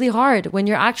it's really hard, when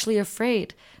you're actually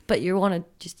afraid, but you want to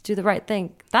just do the right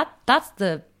thing. That's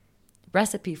the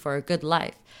recipe for a good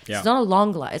life. Yeah. It's not a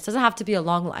long life. It doesn't have to be a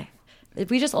long life.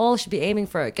 We just all should be aiming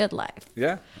for a good life.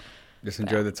 Yeah. Just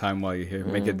enjoy the time while you're here.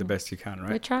 Make it the best you can,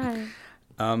 right? We try.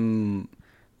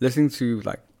 Listening to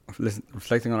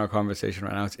reflecting on our conversation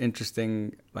right now, it's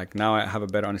interesting. Like now I have a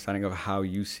better understanding of how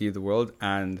you see the world,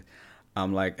 and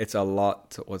it's a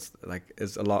lot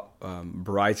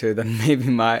brighter than maybe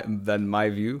my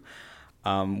view.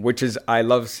 Which is, I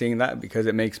love seeing that because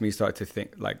it makes me start to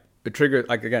think, like, the trigger,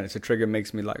 like, again, it's a trigger,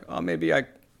 makes me like, maybe I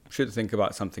should think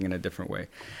about something in a different way.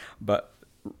 But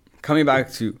coming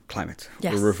back to climate,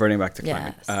 we're reverting back to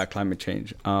climate, climate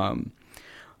change.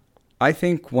 I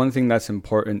think one thing that's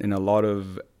important in a lot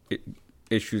of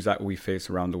issues that we face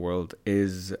around the world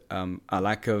is a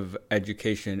lack of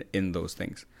education in those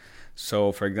things.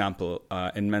 So, for example,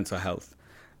 in mental health,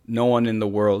 no one in the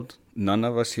world, none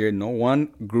of us here, no one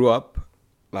grew up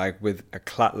like with a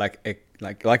class,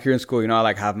 like you're in school, you know,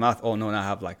 like have math. Oh no, I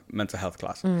have like mental health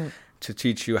class to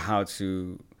teach you how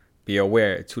to be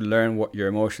aware, to learn what your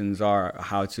emotions are,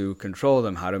 how to control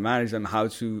them, how to manage them, how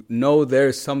to know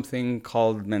there's something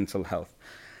called mental health.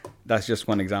 That's just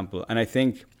one example. And I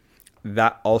think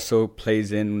that also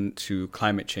plays into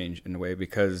climate change in a way,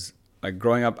 because like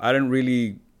growing up,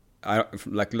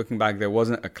 like looking back, there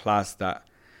wasn't a class that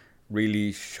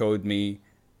really showed me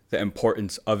the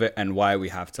importance of it and why we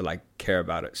have to like care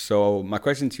about it. So my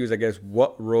question to you is, I guess,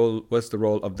 what's the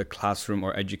role of the classroom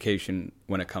or education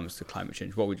when it comes to climate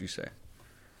change? What would you say?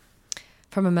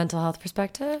 From a mental health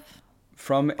perspective?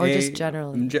 Just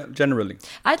generally? Generally.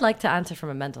 I'd like to answer from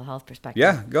a mental health perspective.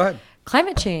 Yeah, go ahead.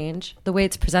 Climate change, the way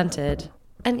it's presented,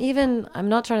 and even, I'm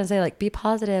not trying to say like be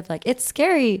positive, like it's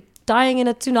scary dying in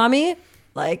a tsunami,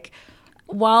 like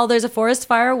while there's a forest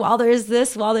fire, while there's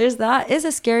this, while there's that, is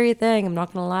a scary thing. I'm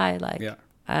not gonna lie. Like, yeah.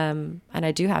 And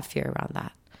I do have fear around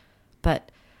that.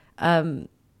 But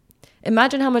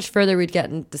imagine how much further we'd get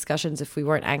in discussions if we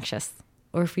weren't anxious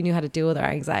or if we knew how to deal with our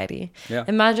anxiety. Yeah.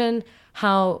 Imagine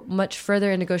how much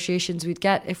further in negotiations we'd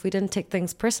get if we didn't take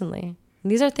things personally.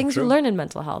 And these are things you learn in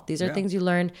mental health. These are things you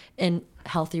learn in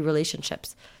healthy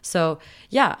relationships. So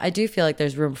yeah, I do feel like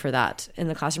there's room for that in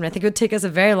the classroom. I think it would take us a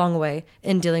very long way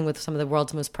in dealing with some of the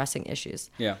world's most pressing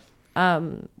issues. Yeah.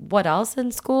 What else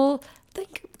in school? I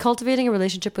think cultivating a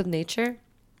relationship with nature.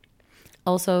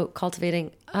 Also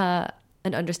cultivating an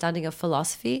understanding of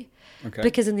philosophy. Okay.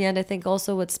 Because in the end, I think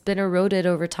also what's been eroded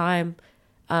over time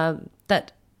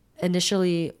that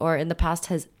initially or in the past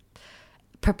has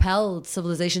propelled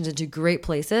civilizations into great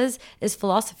places is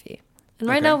philosophy. And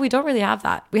right now we don't really have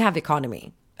that. We have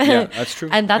economy. Yeah, that's true.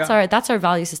 And that's our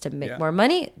value system. Make more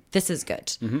money. This is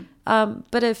good.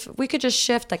 But if we could just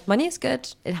shift, like money is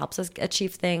good. It helps us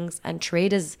achieve things, and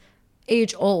trade is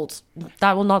age old.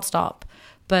 That will not stop.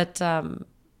 But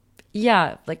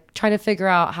like trying to figure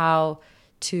out how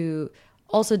to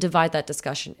also divide that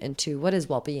discussion into what is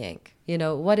well-being. You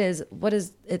know, what is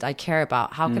it I care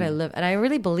about? How can I live? And I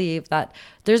really believe that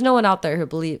there's no one out there who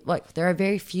believes, like, there are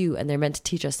very few, and they're meant to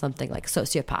teach us something, like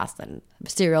sociopaths and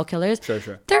serial killers.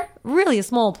 Sure. They're really a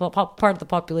small part of the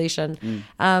population.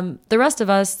 The rest of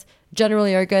us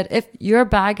generally are good. If your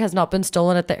bag has not been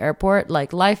stolen at the airport,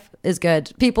 like, life is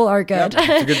good. People are good. Yeah,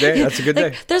 that's a good day. That's a good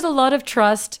day. There's a lot of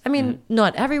trust. I mean,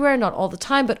 not everywhere, not all the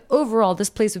time, but overall, this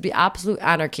place would be absolute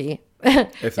anarchy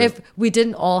if we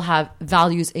didn't all have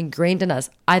values ingrained in us,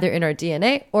 either in our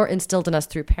DNA or instilled in us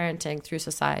through parenting, through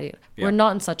society. Yeah. We're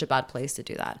not in such a bad place to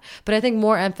do that. But I think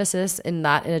more emphasis in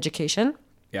that in education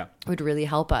would really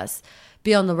help us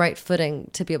be on the right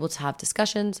footing to be able to have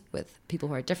discussions with people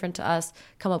who are different to us,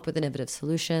 come up with innovative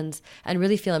solutions, and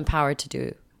really feel empowered to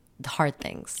do the hard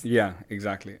things. Yeah,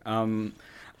 exactly.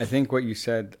 I think what you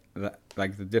said, that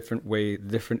like the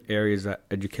different areas that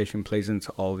education plays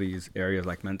into all these areas,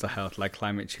 like mental health, like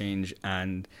climate change,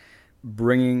 and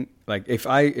bringing, like,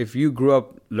 if you grew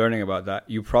up learning about that,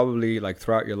 you probably, like,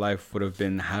 throughout your life would have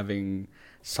been having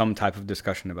some type of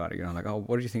discussion about it, you know, like, oh,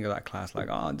 what do you think of that class? Like,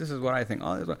 oh, this is what I think.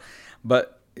 Oh, this is what...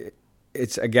 But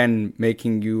it's, again,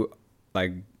 making you,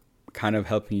 like, kind of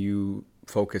helping you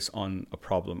focus on a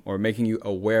problem or making you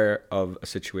aware of a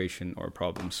situation or a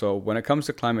problem. So when it comes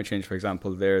to climate change, for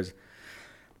example, there's,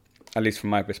 at least from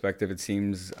my perspective, it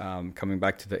seems coming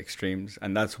back to the extremes.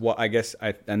 And that's what I guess,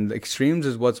 and the extremes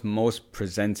is what's most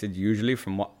presented usually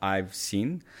from what I've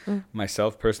seen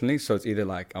myself personally. So it's either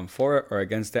like I'm for it or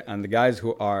against it. And the guys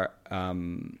who are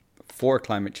for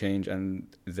climate change, and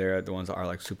they're the ones that are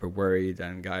like super worried,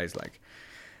 and guys like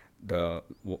the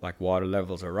water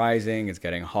levels are rising, it's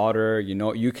getting hotter, you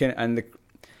know, you can, and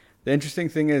the interesting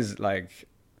thing is, like,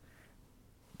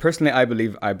 personally, I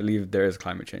believe there is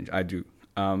climate change. I do.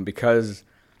 Because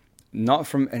not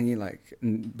from any, like,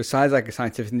 besides like a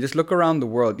scientific, just look around the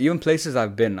world, even places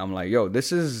I've been, I'm like, yo,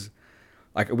 this is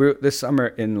like, we're this summer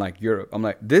in like Europe, I'm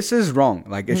like, this is wrong.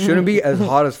 Like, it shouldn't be as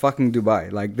hot as fucking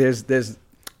Dubai. Like, this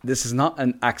is not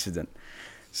an accident.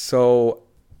 So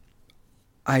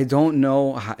I don't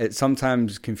know how, it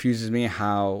sometimes confuses me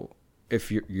how,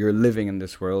 if you're living in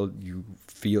this world, you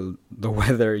feel the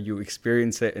weather, you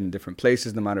experience it in different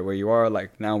places, no matter where you are.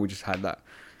 Like, now we just had that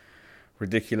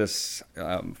ridiculous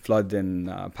flood in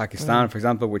Pakistan, for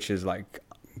example, which is like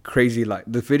crazy. Like,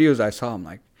 the videos I saw, I'm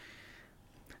like,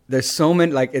 there's so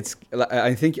many, like, it's,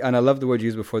 I think, and I love the word you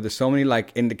used before, there's so many,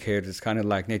 like, indicators. It's kind of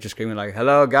like nature screaming, like,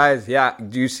 hello, guys, yeah,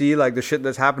 do you see, like, the shit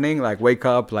that's happening? Like, wake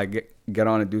up, like, get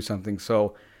on and do something.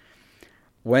 So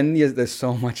when there's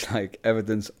so much, like,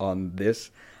 evidence on this,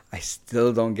 I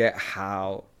still don't get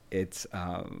how it's,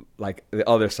 like, the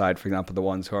other side, for example, the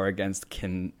ones who are against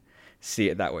can see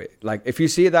it that way. Like, if you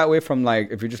see it that way from,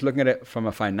 like, if you're just looking at it from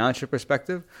a financial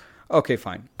perspective, okay,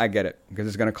 fine, I get it, because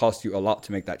it's going to cost you a lot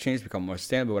to make that change, become more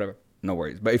sustainable, whatever, no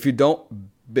worries. But if you don't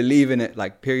believe in it,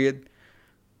 like, period,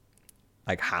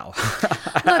 like, how?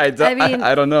 Look, I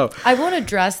don't know. I won't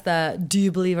address the do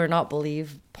you believe or not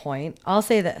believe point. I'll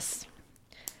say this.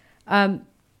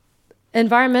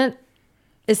 Environment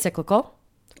is cyclical.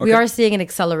 Okay. We are seeing an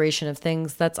acceleration of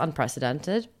things that's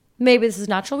unprecedented. Maybe this is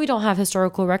natural. We don't have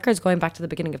historical records going back to the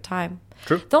beginning of time.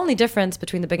 True. The only difference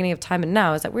between the beginning of time and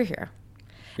now is that we're here.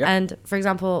 Yeah. And for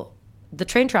example, the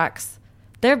train tracks,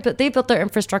 they built their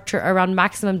infrastructure around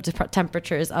maximum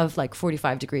temperatures of like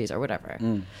 45 degrees or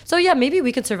whatever. So yeah, maybe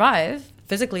we could survive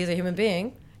physically as a human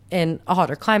being in a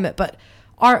hotter climate, but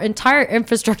our entire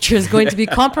infrastructure is going to be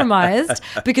compromised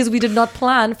because we did not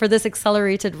plan for this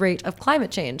accelerated rate of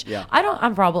climate change. Yeah. I don't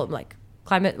have a problem, like,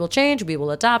 climate will change, we will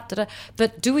adapt,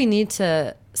 but do we need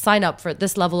to sign up for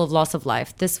this level of loss of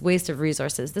life, this waste of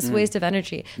resources, this waste of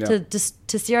energy,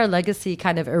 to see our legacy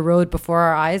kind of erode before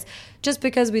our eyes just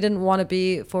because we didn't want to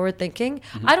be forward thinking?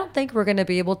 I don't think we're going to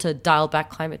be able to dial back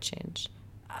climate change.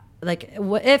 Like,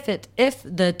 if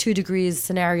the 2 degrees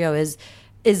scenario is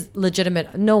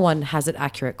legitimate, no one has an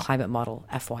accurate climate model,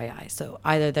 FYI. So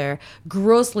either they're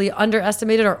grossly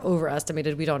underestimated or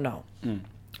overestimated. We don't know.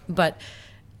 But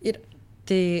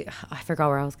I forgot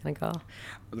where I was going to go.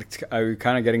 Are we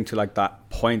kind of getting to like that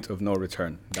point of no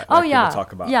return that people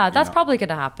talk about? Yeah, that's probably going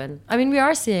to happen. I mean, we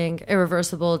are seeing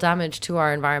irreversible damage to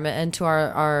our environment and to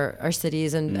our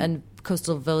cities and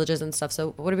coastal villages and stuff.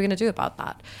 So what are we going to do about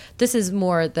that? This is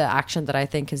more the action that I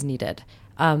think is needed.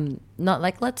 Not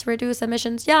like, let's reduce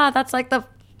emissions. Yeah, that's like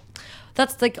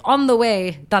on the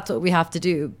way. That's what we have to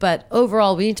do. But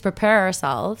overall, we need to prepare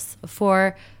ourselves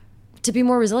to be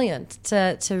more resilient,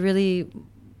 to really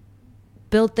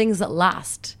build things that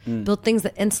last, build things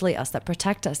that insulate us, that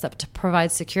protect us, that to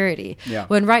provide security. Yeah.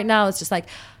 When right now it's just like,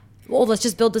 well, let's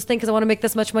just build this thing because I want to make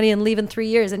this much money and leave in 3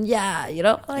 years. And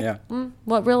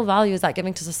what real value is that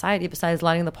giving to society besides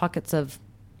lining the pockets of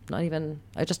not even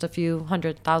just a few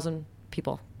 100,000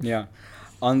 people? Yeah.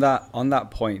 On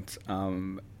that point,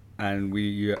 and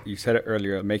you said it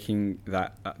earlier, making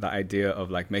that idea of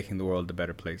like making the world a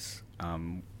better place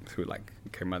through like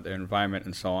caring about the environment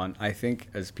and so on. I think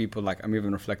as people, like, I'm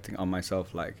even reflecting on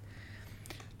myself, like,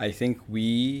 I think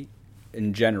we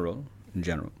in general,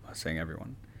 I'm not saying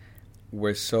everyone,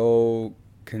 we're so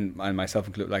and myself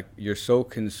included, like, you're so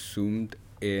consumed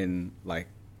in like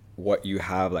what you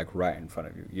have like right in front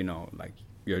of you, you know, like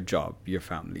your job, your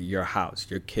family, your house,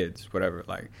 your kids, whatever,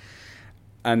 like.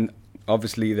 And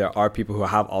obviously there are people who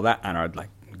have all that and are like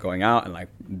going out and like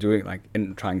doing like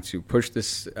in trying to push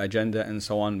this agenda and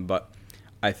so on. But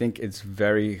I think it's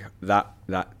very that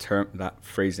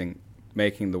phrasing,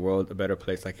 making the world a better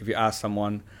place. Like if you ask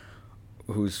someone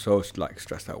who's so like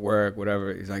stressed at work,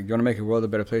 whatever, he's like, "You want to make the world a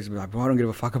better place?" Be like, "Bro, I don't give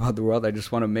a fuck about the world. I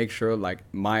just want to make sure like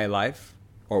my life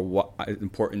or what is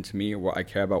important to me or what I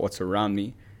care about, what's around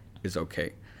me, is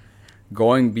okay."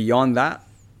 Going beyond that,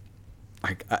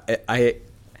 like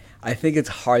I think it's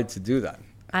hard to do that.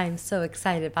 I'm so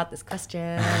excited about this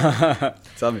question.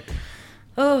 Tell me.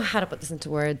 Oh, how to put this into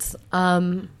words.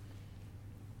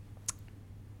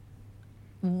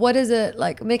 What is it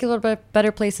like? Make it a little bit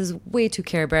better place is way too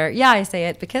Care Bear. Yeah, I say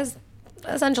it because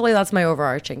essentially that's my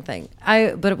overarching thing.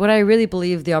 But what I really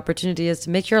believe the opportunity is to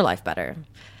make your life better.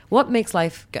 What makes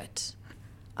life good?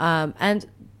 And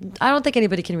I don't think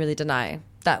anybody can really deny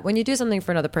that when you do something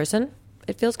for another person,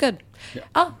 it feels good.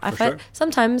 Yeah, I find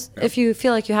sometimes if you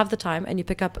feel like you have the time and you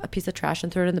pick up a piece of trash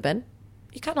and throw it in the bin,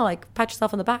 you kind of like pat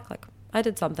yourself on the back, like, I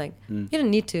did something. You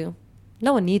didn't need to.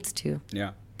 No one needs to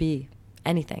be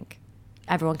anything.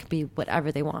 Everyone can be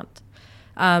whatever they want.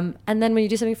 And then when you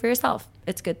do something for yourself,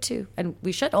 it's good too. And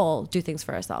we should all do things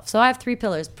for ourselves. So I have 3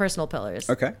 pillars, personal pillars,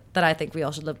 that I think we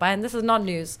all should live by. And this is not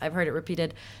news. I've heard it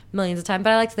repeated millions of times,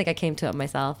 but I like to think I came to it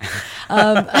myself.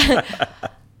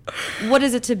 What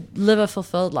is it to live a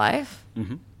fulfilled life?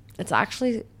 Mm-hmm. It's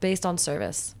actually based on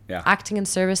service. Yeah. Acting in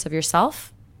service of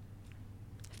yourself.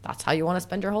 If that's how you want to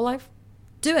spend your whole life,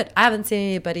 do it. I haven't seen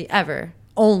anybody ever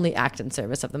only act in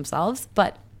service of themselves,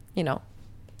 but, you know,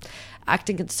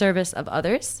 acting in service of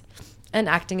others and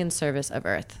acting in service of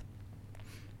Earth.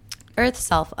 Earth,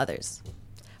 self, others.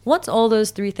 Once all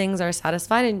those three things are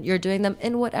satisfied and you're doing them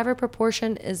in whatever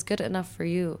proportion is good enough for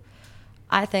you,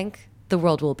 I think the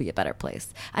world will be a better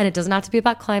place. And it doesn't have to be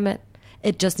about climate.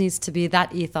 It just needs to be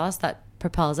that ethos that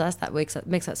propels us, that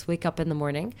makes us wake up in the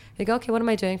morning. We go, okay, what am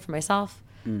I doing for myself,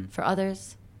 for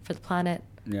others, for the planet?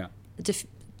 Yeah.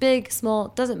 Big, small,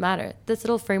 doesn't matter. This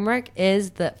little framework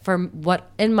is for what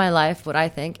in my life, what I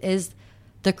think is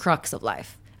the crux of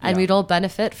life. And we'd all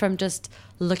benefit from just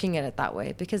looking at it that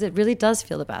way, because it really does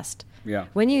feel the best. Yeah.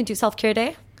 When you do self-care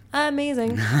day,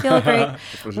 amazing. Feel great.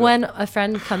 Sure. When a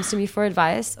friend comes to me for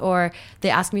advice or they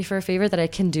ask me for a favor that I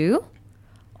can do,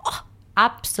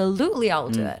 absolutely I'll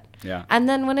do it. Yeah. And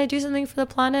then when I do something for the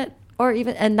planet,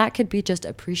 and that could be just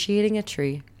appreciating a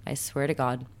tree, I swear to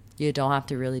God, you don't have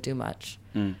to really do much.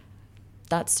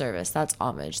 That's service. That's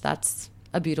homage. That's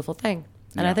a beautiful thing.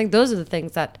 And I think those are the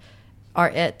things that are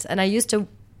it. And I used to...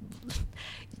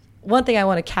 One thing I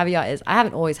want to caveat is I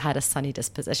haven't always had a sunny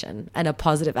disposition and a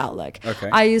positive outlook. Okay.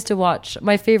 I used to watch...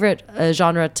 My favorite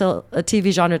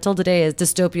TV genre till today is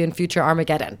dystopian future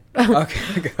Armageddon.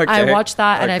 Okay. I watched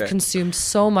that, and I've consumed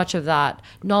so much of that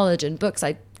knowledge and books.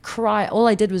 I cry. All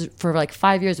I did was for like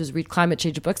 5 years was read climate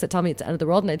change books that tell me it's the end of the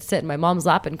world, and I'd sit in my mom's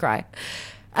lap and cry.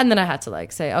 And then I had to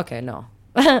like say, okay, no.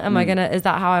 Is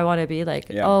that how I want to be? Like,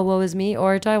 oh, woe is me?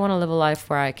 Or do I want to live a life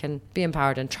where I can be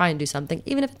empowered and try and do something,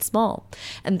 even if it's small?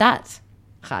 And that,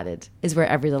 Khalid, is where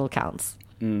every little counts.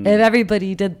 If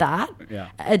everybody did that,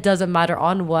 it doesn't matter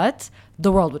on what,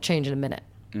 the world would change in a minute.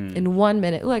 In 1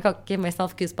 minute. Oh, I gave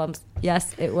myself goosebumps.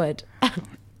 Yes, it would.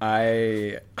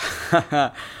 I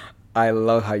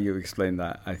love how you explained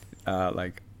that.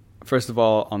 First of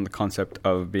all, on the concept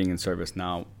of being in service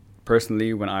now,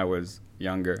 personally, when I was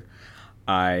younger,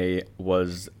 all I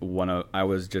wanted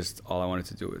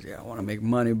to do was, I want to make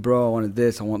money, bro. I wanted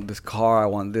this. I want this car. I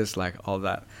want this, like all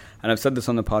that. And I've said this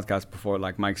on the podcast before,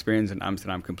 like my experience in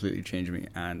Amsterdam completely changed me,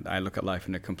 and I look at life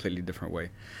in a completely different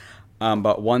way.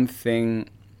 But one thing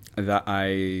when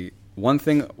I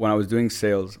was doing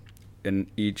sales in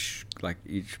each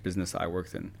business I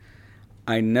worked in,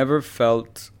 I never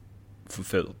felt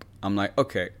fulfilled. I'm like,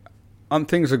 okay,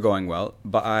 things are going well,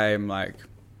 but I'm like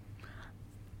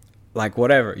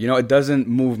whatever, it doesn't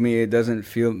move me, it doesn't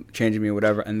feel changing me,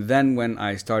 whatever. And then when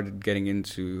I started getting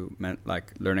into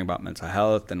learning about mental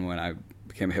health, and when I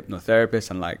became a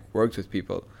hypnotherapist and worked with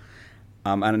people,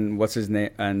 and what's his name,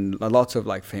 and lots of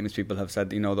famous people have said,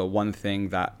 the one thing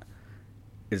that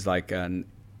is like an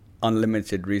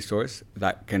unlimited resource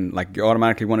that can you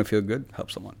automatically want to feel good, help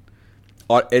someone,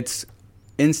 or it's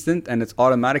instant and it's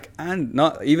automatic, and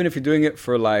not even if you're doing it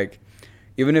for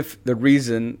even if the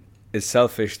reason is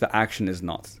selfish, the action is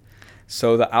not.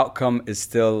 So the outcome is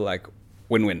still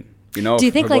win-win. Do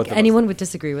you think anyone would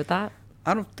disagree with that?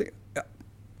 I don't think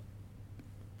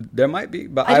there might be,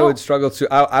 but I would struggle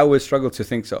to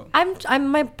think so.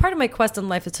 My part of my quest in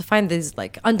life is to find these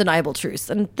undeniable truths,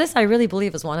 and this I really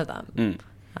believe is one of them.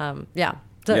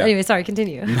 Anyway, sorry,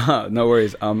 continue. No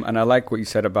worries. And I like what you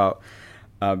said about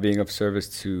being of service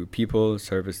to people,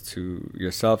 service to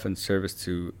yourself, and service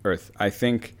to Earth. I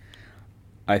think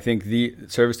the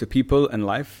service to people in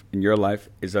life, in your life,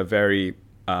 is a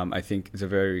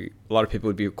lot of people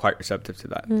would be quite receptive to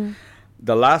that.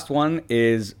 The last one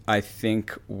is, I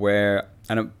think, where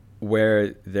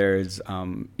there's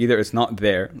either it's not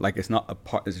there, it's not a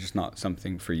part, it's just not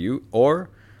something for you, or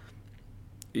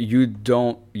you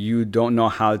don't know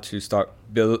how to start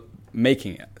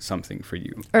making it something for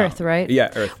you. Earth, right? Yeah,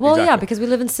 Earth. Well, exactly. yeah, because we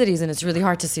live in cities and it's really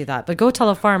hard to see that. But go tell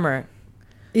a farmer,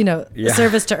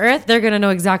 service to Earth, they're going to know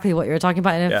exactly what you're talking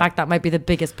about. And in fact, that might be the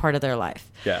biggest part of their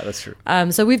life. Yeah, that's true.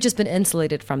 So we've just been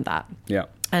insulated from that. Yeah.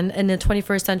 And in the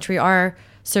 21st century, our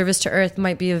service to Earth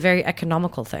might be a very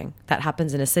economical thing that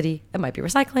happens in a city. It might be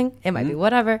recycling. It might be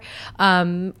whatever.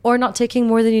 Or not taking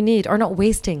more than you need, or not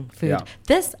wasting food. Yeah.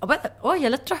 Let's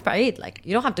talk about Eid.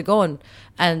 You don't have to go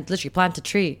and literally plant a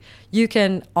tree. You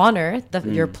can honor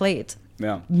your plate,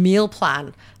 meal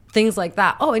plan, things like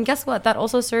that. Oh, and guess what? That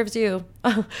also serves you.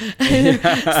 So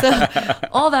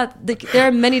all that, there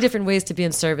are many different ways to be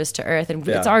in service to Earth, and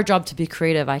it's our job to be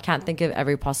creative. I can't think of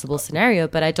every possible scenario,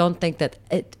 but I don't think that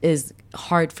it is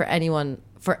hard for everyone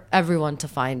to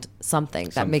find something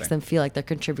that makes them feel like they're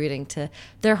contributing to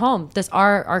their home. This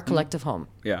our collective home.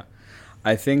 Yeah.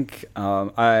 I think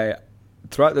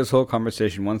throughout this whole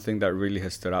conversation, one thing that really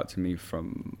has stood out to me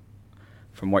from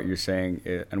what you're saying,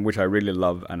 and which I really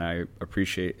love and I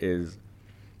appreciate, is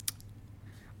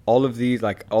all of these,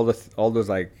 all those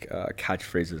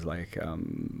catchphrases,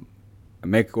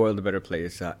 make the world a better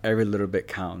place, every little bit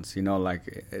counts,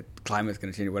 climate's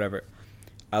going to change, whatever.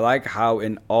 I like how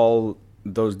in all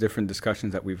those different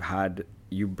discussions that we've had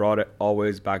you brought it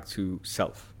always back to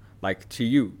self, like to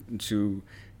you, to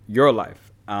your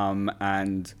life.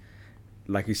 And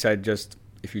like you said, just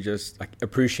if you just like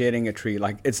appreciating a tree,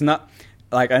 like it's not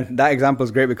like, and that example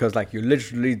is great because like you're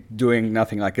literally doing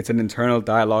nothing. Like it's an internal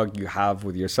dialogue you have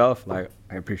with yourself. Like,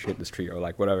 I appreciate this tree, or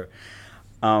like whatever.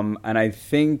 And I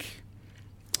think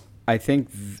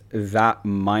that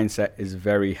mindset is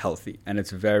very healthy, and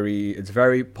it's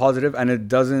very positive, and it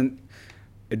doesn't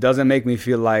make me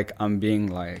feel like I'm being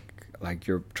like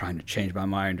you're trying to change my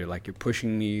mind, or like you're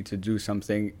pushing me to do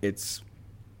something. It's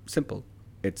simple,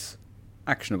 it's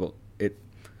actionable, it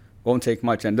won't take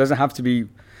much, and it doesn't have to be,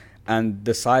 and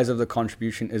the size of the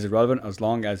contribution is irrelevant as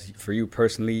long as for you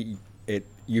personally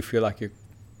you feel like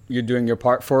you're doing your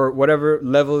part for whatever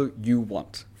level you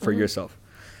want for yourself,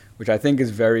 which I think is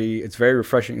very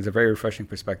refreshing. It's a very refreshing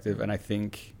perspective, and I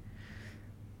think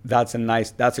that's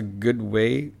a good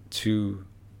way to,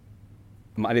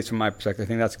 at least from my perspective, I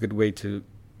think that's a good way to,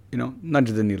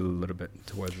 nudge the needle a little bit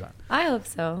towards that. I hope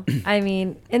so. I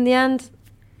mean, in the end,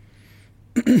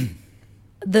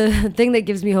 the thing that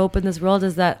gives me hope in this world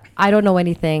is that I don't know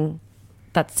anything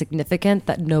that's significant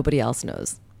that nobody else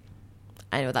knows.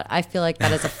 I know that. I feel like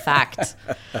that is a fact.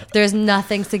 There's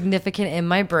nothing significant in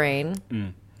my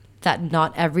brain that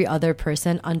not every other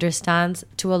person understands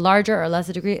to a larger or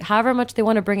lesser degree, however much they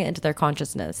want to bring it into their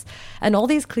consciousness. And all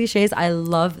these cliches, I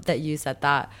love that you said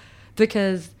that,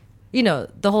 because the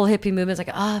whole hippie movement is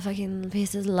like, fucking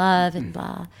peace is love and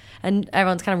blah. And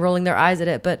everyone's kind of rolling their eyes at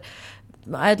it. But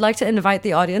I'd like to invite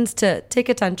the audience to take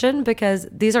attention, because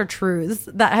these are truths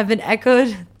that have been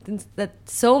echoed that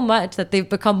so much that they've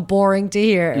become boring to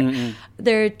hear. Mm-mm.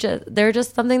 They're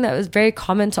just something that was very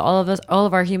common to all of us, all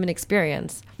of our human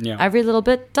experience. Yeah. Every little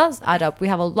bit does add up. We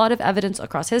have a lot of evidence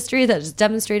across history that is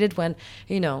demonstrated when,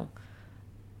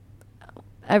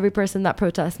 every person that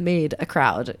protests made a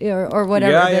crowd or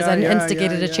whatever it is, and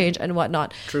instigated a change and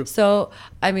whatnot. True. So,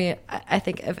 I mean, I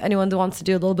think if anyone wants to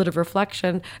do a little bit of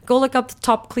reflection, go look up the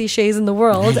top cliches in the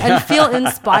world and feel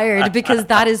inspired, because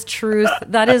that is truth.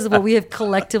 That is what we have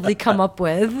collectively come up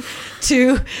with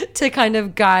to kind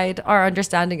of guide our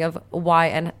understanding of why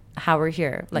and how we're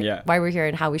here, why we're here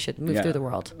and how we should move through the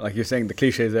world. Like you're saying, the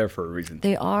cliches there for a reason.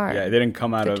 They are. Yeah, they didn't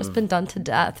come out They've just been done to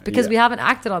death because we haven't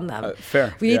acted on them.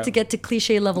 Fair. We need to get to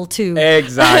cliche level 2.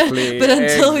 Exactly. But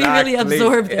until we really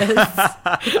absorb this,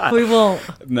 we won't.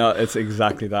 No, it's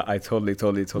exactly that. I totally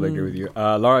agree with you.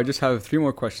 Laura, I just have 3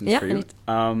 more questions for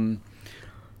you.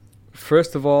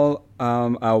 First of all,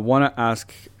 I want to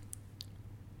ask,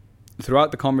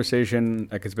 throughout the conversation,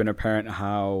 like it's been apparent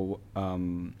how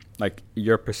like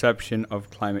your perception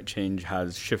of climate change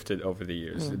has shifted over the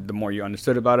years. The more you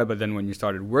understood about it, but then when you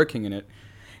started working in it,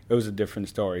 it was a different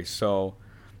story. So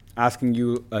asking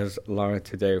you as Laura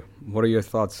today, what are your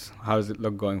thoughts? How does it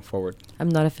look going forward? I'm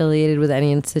not affiliated with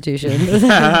any institution.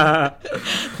 The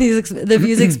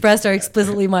views expressed are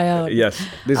explicitly my own. Yes,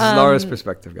 this is Laura's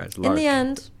perspective, guys. In the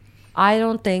end, I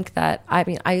don't think that,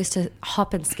 I used to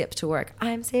hop and skip to work.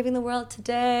 I'm saving the world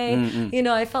today. Mm-mm.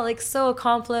 I felt like so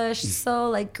accomplished, so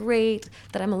like great,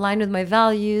 that I'm aligned with my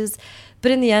values.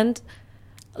 But in the end,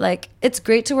 like, it's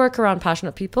great to work around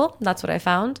passionate people. That's what I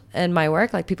found in my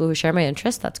work, like people who share my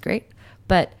interests. That's great.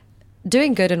 But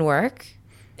doing good in work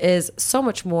is so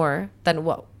much more than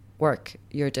what work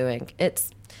you're doing.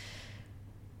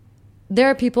 There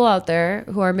are people out there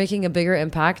who are making a bigger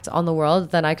impact on the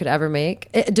world than I could ever make,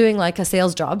 doing like a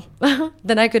sales job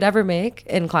than I could ever make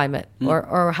in climate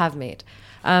or have made.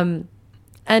 And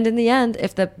in the end,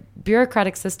 if the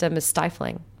bureaucratic system is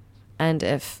stifling, and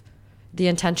if the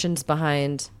intentions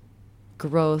behind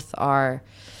growth are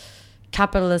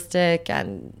capitalistic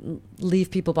and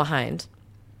leave people behind,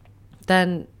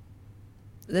 then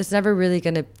it's never really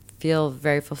going to feel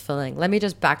very fulfilling. Let me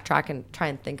just backtrack and try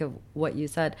and think of what you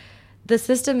said. The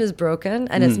system is broken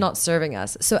and it's not serving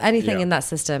us. So anything in that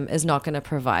system is not going to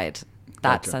provide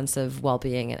that sense of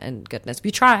well-being and goodness. We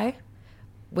try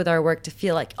with our work to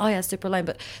feel like, super aligned.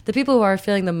 But the people who are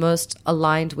feeling the most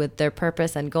aligned with their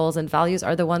purpose and goals and values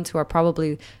are the ones who are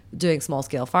probably doing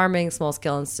small-scale farming,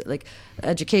 small-scale like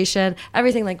education,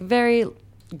 everything like very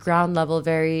ground level,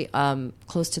 very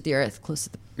close to the earth, close to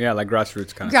the like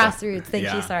grassroots kind of grassroots.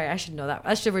 Thank you. Sorry, I should know that.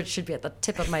 I should be at the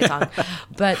tip of my tongue.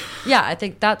 But I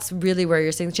think that's really where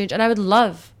you're seeing the change. And I would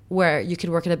love where you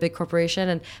can work in a big corporation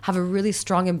and have a really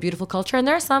strong and beautiful culture. And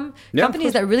there are some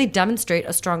companies that really demonstrate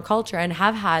a strong culture and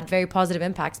have had very positive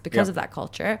impacts because of that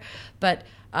culture. But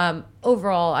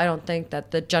Overall, I don't think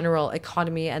that the general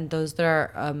economy and those that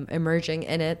are emerging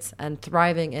in it and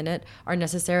thriving in it are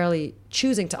necessarily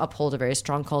choosing to uphold a very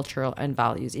strong cultural and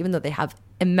values, even though they have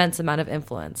immense amount of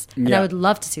influence. And I would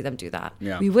love to see them do that.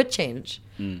 Yeah. We would change.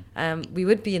 We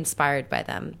would be inspired by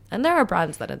them. And there are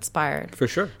brands that inspire. For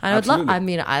sure. And I would love,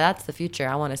 that's the future.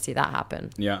 I want to see that happen.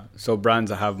 Yeah. So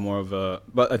brands that have more of a,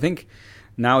 but I think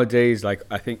nowadays, like,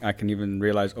 I think I can even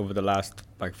realize over the last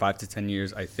like 5 to 10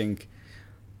 years, I think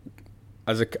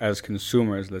as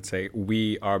consumers, let's say,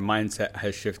 our mindset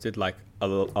has shifted. Like a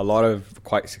lot of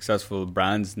quite successful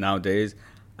brands nowadays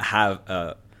have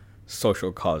a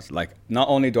social cause. Like, not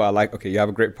only do I like, okay, you have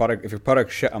a great product. If your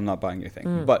product's shit, I'm not buying your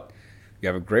thing. But you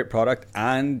have a great product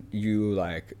and you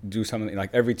like do something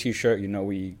like every t-shirt,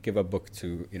 we give a book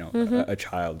to, a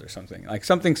child or something, like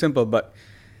something simple. But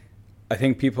I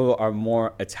think people are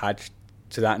more attached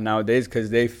to that nowadays because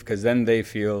then they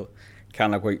feel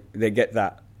kind of like they get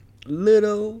that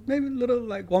maybe little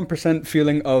like 1%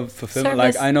 feeling of fulfillment.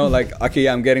 Service. Like, I know, like, okay,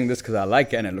 I'm getting this because I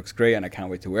like it and it looks great and I can't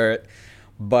wait to wear it.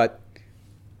 But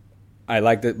I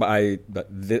like that, but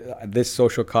this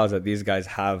social cause that these guys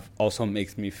have also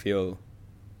makes me feel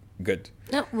good.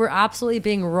 No, we're absolutely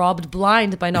being robbed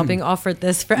blind by not being offered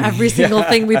this for every single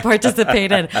thing we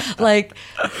participate in. Like,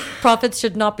 profits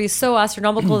should not be so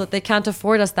astronomical that they can't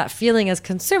afford us. That feeling as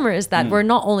consumers that we're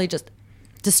not only just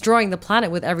destroying the planet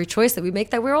with every choice that we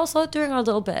make, that we're also doing our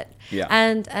little bit.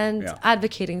 And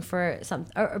advocating for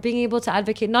or being able to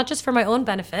advocate not just for my own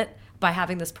benefit by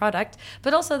having this product,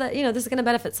 but also that, this is going to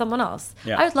benefit someone else.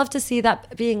 I would love to see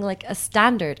that being like a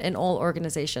standard in all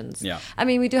organizations. I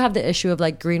mean, we do have the issue of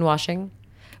like greenwashing,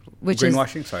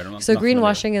 greenwashing? Sorry, I don't know. So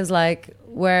greenwashing is like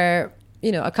where,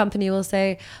 a company will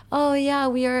say, oh yeah,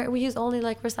 we use only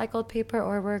like recycled paper,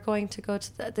 or we're going to go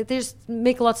to they just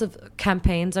make lots of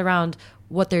campaigns around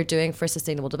what they're doing for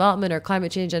sustainable development or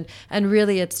climate change, and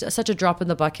really it's such a drop in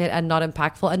the bucket and not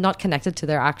impactful and not connected to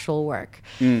their actual work.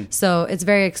 So it's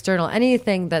very external.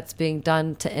 Anything that's being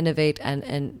done to innovate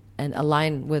and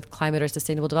align with climate or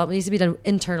sustainable development needs to be done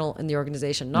internal in the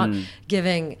organization, not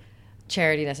giving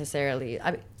charity necessarily.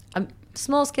 I mean,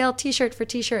 small scale t-shirt for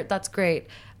t-shirt, that's great.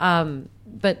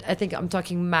 But I think I'm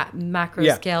talking macro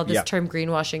scale. This term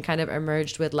greenwashing kind of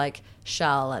emerged with like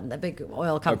Shell and the big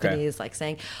oil companies like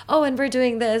saying, oh, and we're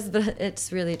doing this. But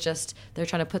it's really just they're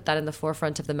trying to put that in the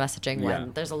forefront of the messaging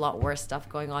when there's a lot worse stuff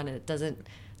going on, and it doesn't.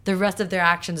 The rest of their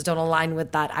actions don't align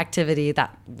with that activity,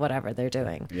 that whatever they're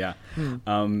doing.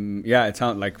 It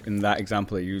sounds like in that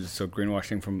example I used. So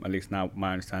greenwashing, from at least now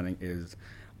my understanding, is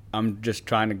I'm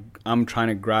trying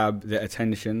to grab the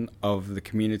attention of the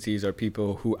communities or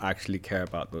people who actually care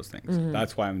about those things.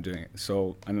 That's why I'm doing it.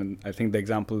 So, and I think the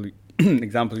examples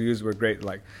you used were great.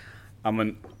 Like, I'm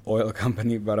an oil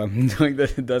company, but I'm doing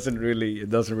this. It doesn't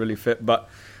really fit. But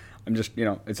I'm just,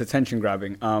 it's attention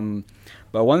grabbing.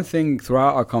 But one thing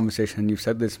throughout our conversation, and you've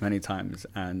said this many times,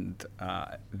 and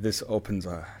this opens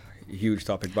a huge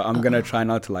topic. But I'm gonna try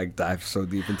not to like dive so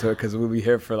deep into it because we'll be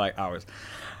here for like hours.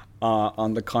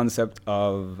 On the concept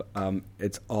of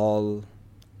it's all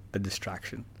a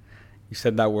distraction. You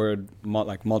said that word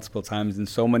like multiple times in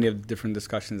so many of the different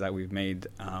discussions that we've made.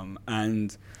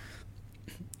 And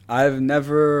I've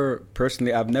never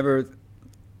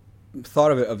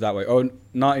thought of it of that way, or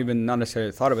not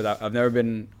necessarily thought of it that. I've never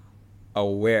been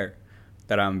aware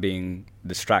that I'm being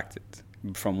distracted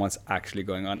from what's actually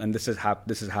going on. And this is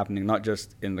happening not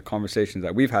just in the conversations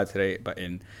that we've had today, but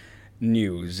in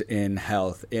news, in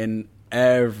health, in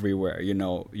everywhere.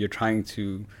 You're trying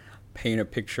to paint a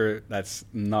picture that's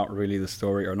not really the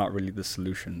story or not really the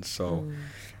solution. So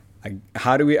I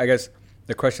guess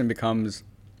the question becomes,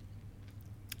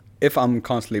 if I'm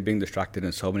constantly being distracted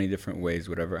in so many different ways,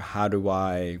 whatever, how do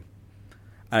I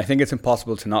think it's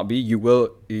impossible to not be. You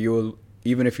will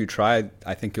even if you try,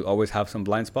 I think you'll always have some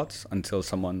blind spots until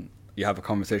you have a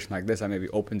conversation like this that maybe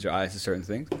opens your eyes to certain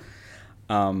things.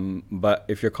 But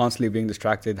if you're constantly being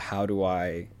distracted, how do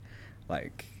I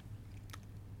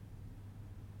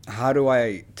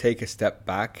take a step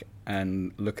back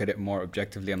and look at it more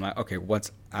objectively? I'm like, okay,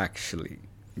 what's actually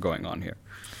going on here?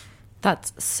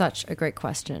 That's such a great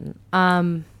question.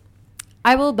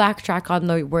 I will backtrack on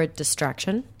the word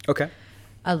distraction. Okay.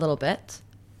 A little bit.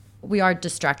 We are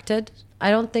distracted. I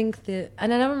don't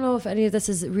know if any of this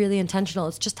is really intentional.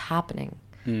 It's just happening.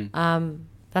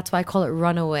 That's why I call it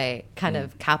runaway kind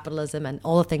of capitalism and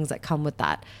all the things that come with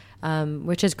that,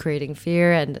 which is creating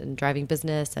fear and driving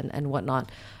business and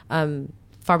whatnot.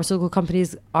 Pharmaceutical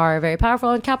companies are very powerful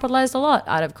and capitalized a lot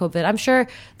out of COVID. I'm sure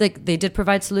they did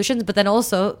provide solutions, but then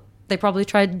also They probably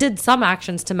did some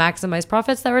actions to maximize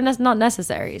profits that were not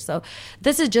necessary. So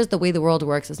this is just the way the world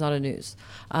works. It's not a news.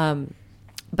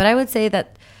 But I would say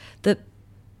that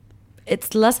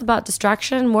it's less about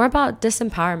distraction, more about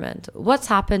disempowerment. What's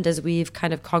happened is we've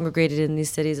kind of congregated in these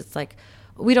cities. It's like,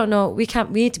 we don't know. We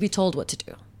need to be told what to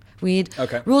do. We need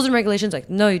rules and regulations like,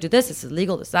 no, you do this, it's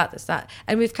illegal, this, that.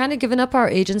 And we've kind of given up our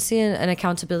agency and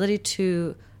accountability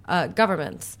to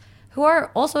governments, who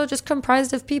are also just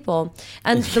comprised of people.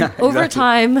 And over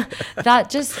time, that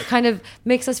just kind of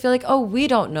makes us feel like, oh, we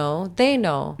don't know, they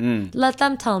know. Let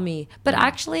them tell me. But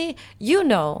actually, you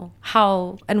know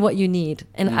how and what you need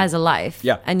as a life.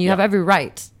 Yeah. And you have every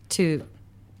right to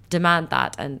demand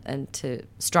that and to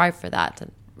strive for that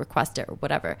and request it or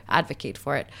whatever, advocate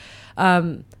for it.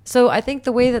 So I think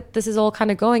the way that this is all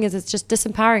kind of going is it's just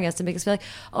disempowering us to make us feel like,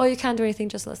 oh, you can't do anything,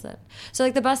 just listen. So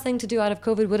like the best thing to do out of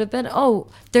COVID would have been, oh,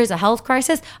 there's a health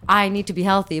crisis, I need to be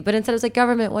healthy. But instead it's like,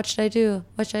 government, what should I do?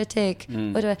 What should I take?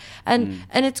 And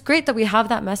it's great that we have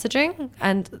that messaging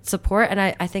and support. And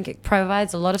I think it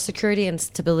provides a lot of security and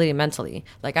stability mentally.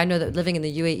 Like I know that living in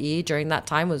the UAE during that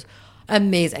time was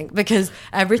amazing because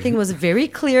everything was very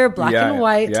clear, black and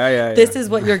white. This is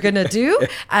what you're gonna do,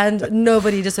 and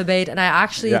nobody disobeyed. And I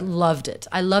actually loved it.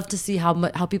 I loved to see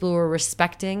how people were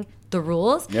respecting the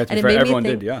rules. Yeah, and it made me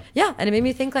think, and it made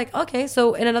me think like, okay,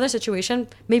 so in another situation,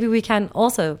 maybe we can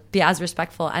also be as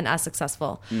respectful and as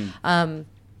successful.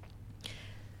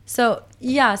 So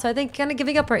I think kind of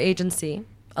giving up our agency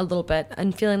a little bit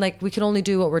and feeling like we can only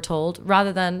do what we're told,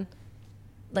 rather than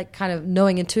like kind of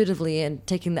knowing intuitively and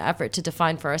taking the effort to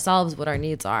define for ourselves what our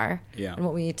needs are and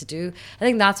what we need to do. I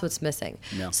think that's what's missing.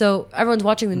 So everyone's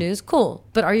watching the news, cool.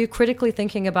 But are you critically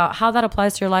thinking about how that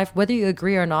applies to your life, whether you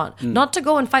agree or not? Not to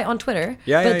go and fight on Twitter,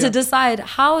 but to decide,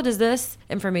 how does this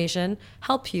information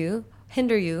help you,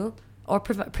 hinder you, or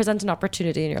present an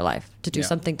opportunity in your life to do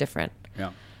something different?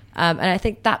 And I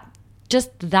think that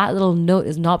just that little note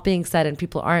is not being said and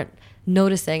people aren't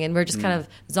noticing, and we're just kind of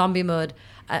zombie mode.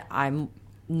 I'm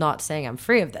not saying I'm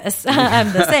free of this.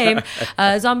 I'm the same.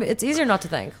 Zombie. It's easier not to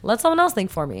think. Let someone else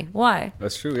think for me. Why?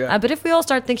 That's true, yeah. But if we all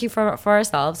start thinking for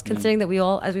ourselves, considering that we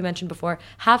all, as we mentioned before,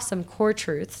 have some core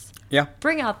truths,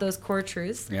 bring out those core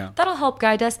truths, that'll help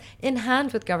guide us in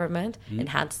hand with government,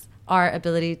 enhance our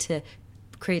ability to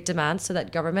create demand so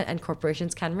that government and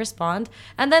corporations can respond.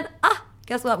 And then,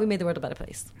 guess what? We made the world a better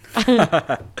place.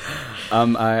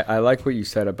 I like what you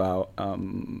said about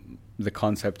the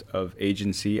concept of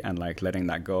agency and like letting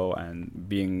that go and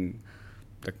being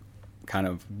the kind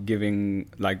of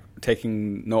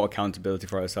taking no accountability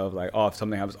for ourselves. Like, oh, if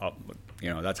something happens,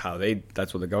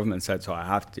 that's what the government said, so I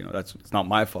have to, it's not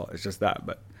my fault. It's just that.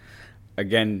 But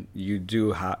again, you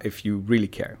do have, if you really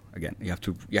care, again, you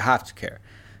have to care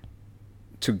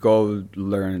to go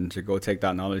learn, to go take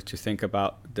that knowledge, to think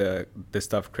about the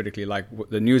stuff critically. Like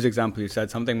the news example you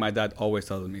said, something my dad always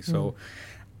tells me. So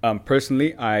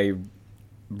personally, I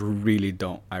really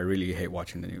don't. I really hate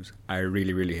watching the news. I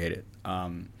really, really hate it.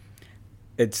 And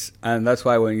that's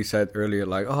why when you said earlier,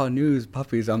 like, oh, news,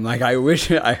 puppies, I'm like, I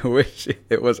wish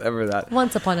it was ever that.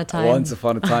 Once upon a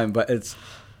time. But it's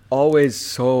always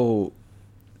so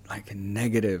like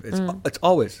negative. It's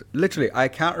always, literally, I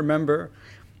can't remember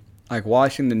like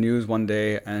watching the news one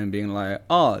day and being like,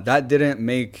 oh, that didn't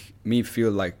make me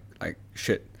feel like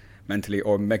shit mentally,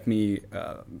 or make me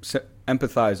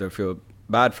empathize or feel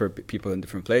bad for people in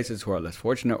different places who are less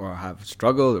fortunate or have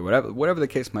struggled or whatever the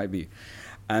case might be.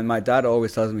 And my dad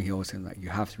always tells me, he always says, like, you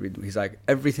have to read. He's like,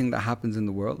 everything that happens in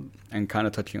the world, and kind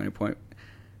of touching on your point,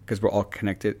 because we're all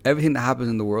connected, everything that happens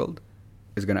in the world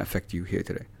is going to affect you here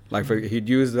today. Like, he'd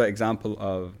use the example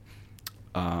of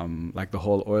like the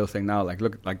whole oil thing now. Like,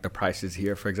 look, like the prices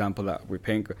here, for example, that we're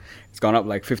paying, it's gone up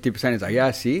like 50%. He's like,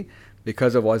 yeah, see,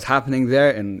 because of what's happening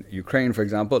there in Ukraine, for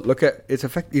example, look at its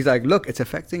effect. He's like, look, it's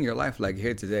affecting your life like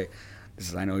here today. This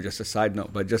is, I know, just a side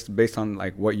note, but just based on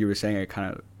like what you were saying, it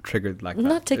kind of triggered like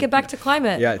that. Take it back to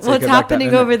climate. Yeah, what's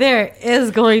happening over there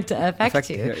is going to affect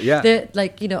you. Yeah.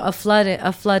 A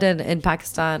flood in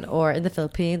Pakistan or in the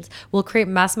Philippines will create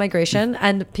mass migration,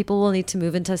 and people will need to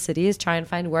move into cities, try and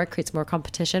find work, creates more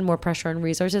competition, more pressure on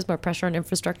resources, more pressure on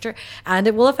infrastructure, and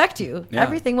it will affect you. Yeah.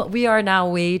 Everything. We are now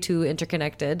way too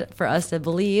interconnected for us to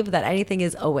believe that anything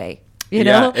is away.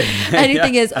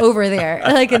 Anything is over there,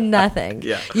 like nothing.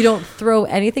 You don't throw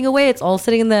anything away. It's all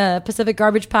sitting in the Pacific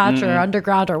garbage patch or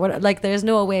underground or what. Like, there's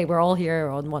no away. We're all here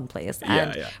on one place,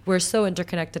 and we're so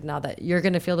interconnected now that you're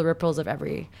going to feel the ripples of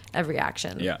every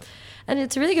action. And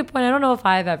it's a really good point. I don't know if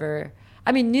I've ever.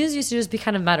 I mean, news used to just be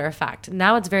kind of matter of fact.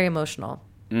 Now it's very emotional.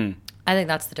 I think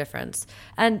that's the difference.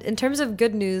 And in terms of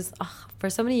good news, for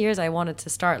so many years I wanted to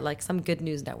start like some good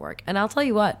news network. And I'll tell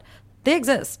you what, they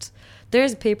exist.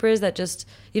 There's papers that just,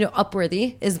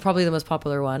 Upworthy is probably the most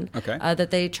popular one. Okay.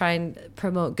 That they try and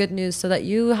promote good news so that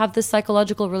you have this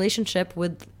psychological relationship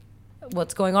with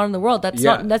what's going on in the world that's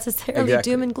not necessarily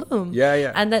doom and gloom.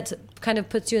 Yeah. And that kind of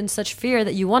puts you in such fear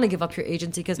that you want to give up your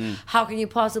agency because how can you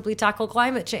possibly tackle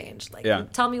climate change?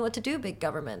 Like, tell me what to do, big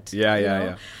government.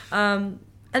 Yeah.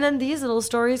 And then these little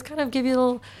stories kind of give you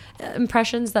little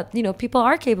impressions that, people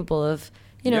are capable of,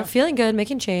 feeling good,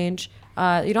 making change.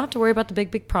 You don't have to worry about the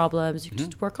big problems. You can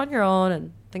just work on your own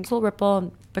and things will ripple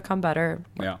and become better.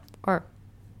 Yeah. Or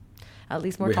at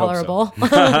least more We tolerable. hope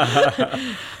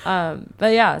so.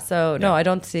 But yeah, so no, I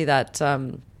don't see that.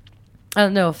 I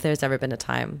don't know if there's ever been a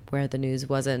time where the news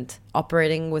wasn't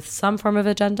operating with some form of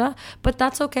agenda, but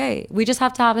that's okay. We just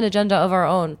have to have an agenda of our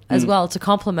own as well to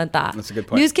complement that. That's a good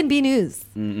point. News can be news.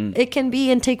 It can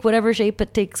be and take whatever shape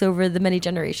it takes over the many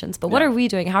generations. But what are we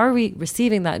doing? How are we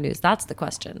receiving that news? That's the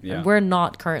question. Yeah. And we're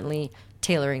not currently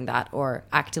tailoring that or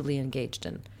actively engaged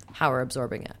in how we're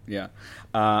absorbing it. Yeah.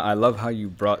 I love how you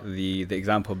brought the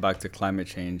example back to climate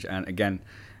change. And again,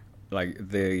 like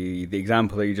the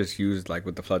example that you just used, like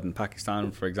with the flood in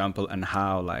Pakistan, for example, and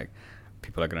how like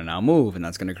people are going to now move and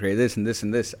that's going to create this and this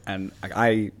and this. And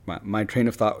like my train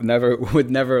of thought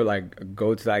would never like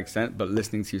go to that extent. But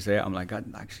listening to you say it, I'm like, God,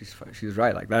 actually, she's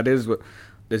right. Like that is what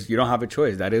this, you don't have a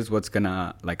choice. That is what's going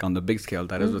to, like on the big scale,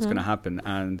 that is what's going to happen.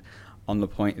 And on the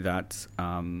point that,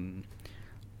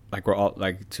 like we're all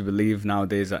like to believe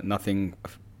nowadays that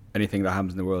anything that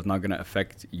happens in the world is not going to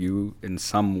affect you in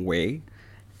some way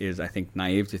is, I think,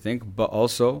 naive to think. But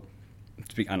also,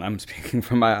 I'm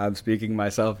speaking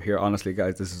myself here. Honestly,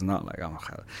 guys, this is not like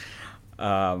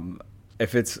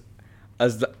if it's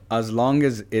as long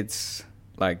as it's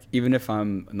like, even if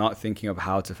I'm not thinking of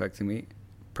how it's affecting me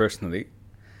personally,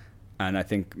 and I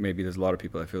think maybe there's a lot of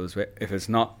people that feel this way. If it's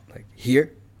not like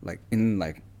here, like in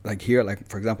like here, like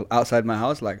for example, outside my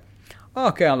house, like, oh,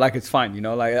 okay, I'm like, it's fine,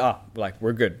 like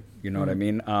we're good, you know what I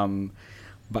mean?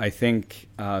 But I think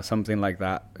something like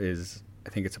that I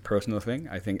think it's a personal thing.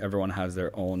 I think everyone has their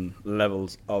own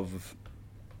levels of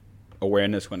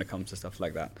awareness when it comes to stuff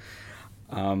like that.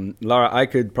 Lara, I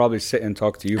could probably sit and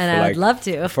talk to you I'd love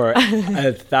to. for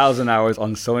 1,000 hours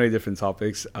on so many different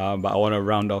topics. But I want to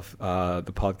round off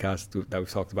the podcast that we've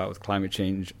talked about with climate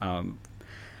change.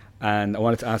 And I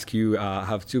wanted to ask you, I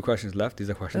have 2 questions left. These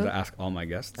are questions I ask all my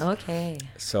guests. Okay.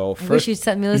 So first, I wish you'd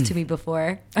sent those to me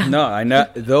before. No, I know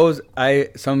those.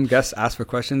 Some guests ask for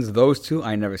questions. Those 2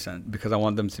 I never sent because I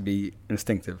want them to be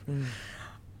instinctive.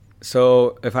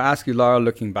 So if I ask you, Lara,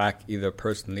 looking back, either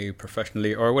personally,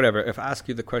 professionally, or whatever, if I ask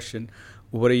you the question,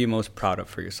 what are you most proud of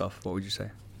for yourself? What would you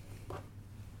say?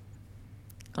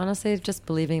 Honestly, just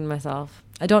believing in myself.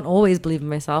 I don't always believe in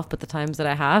myself, but the times that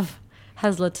I have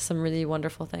has led to some really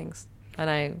wonderful things. And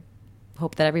I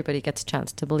hope that everybody gets a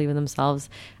chance to believe in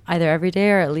themselves either every day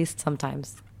or at least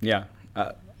sometimes. Yeah.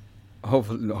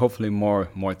 Hopefully more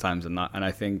times than not. And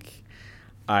I think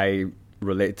I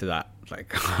relate to that like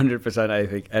 100%. I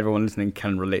think everyone listening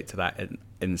can relate to that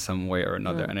in some way or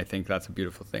another. And I think that's a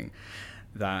beautiful thing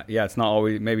that, it's not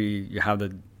always, maybe you have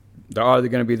there are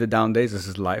going to be the down days. This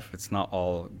is life. It's not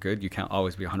all good. You can't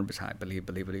always be 100%. I believe.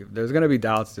 There's going to be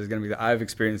doubts. There's going to be I've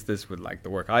experienced this with like the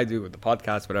work I do, with the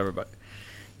podcast, whatever, but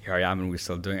here I am and we're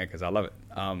still doing it because I love it.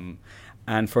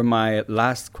 And for my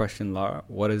last question, Lara,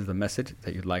 what is the message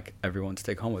that you'd like everyone to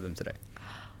take home with them today?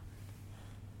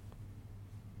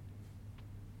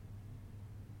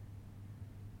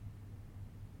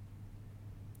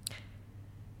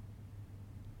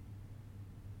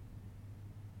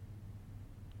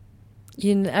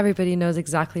 Everybody knows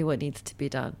exactly what needs to be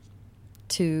done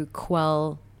to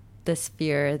quell this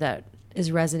fear that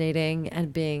is resonating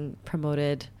and being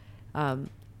promoted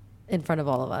in front of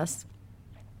all of us.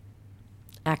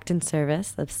 Act in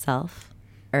service of self,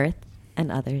 earth,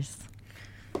 and others.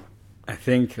 I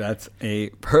think that's a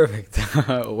perfect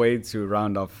way to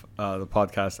round off the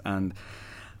podcast. And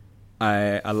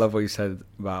I love what you said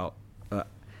about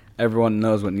everyone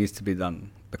knows what needs to be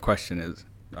done. The question is,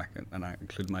 and I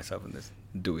include myself in this,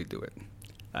 do we do it?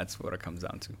 That's what it comes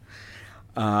down to.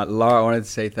 Lara, I wanted to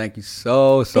say thank you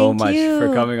so much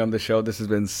for coming on the show. This has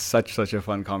been such a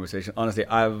fun conversation. Honestly,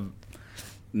 I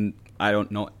literally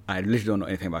don't know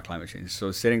anything about climate change.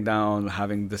 So sitting down,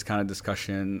 having this kind of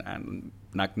discussion, and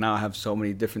like now I have so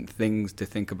many different things to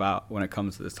think about when it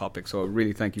comes to this topic. So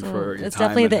really thank you for your time. It's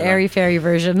definitely the airy-fairy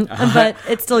version, but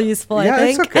it's still useful, I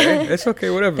think. It's okay. It's okay,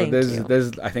 whatever.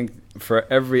 There's I think for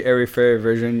every airy-fairy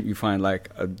version, you find like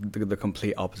the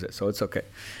complete opposite. So it's okay.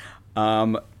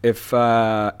 If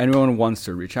anyone wants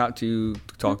to reach out to you,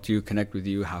 talk to you, connect with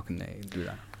you, how can they do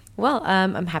that? Well,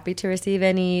 I'm happy to receive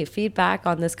any feedback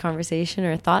on this conversation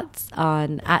or thoughts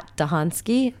on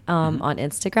 @Dahansky on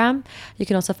Instagram. You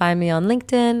can also find me on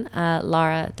LinkedIn,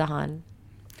 Lara Dahan.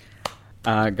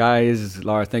 Guys,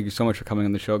 Lara, thank you so much for coming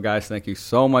on the show. Guys, thank you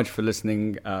so much for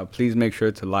listening. Please make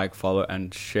sure to like, follow,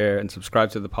 and share and subscribe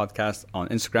to the podcast on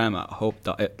Instagram at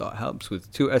hope.it.helps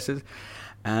with 2 S's.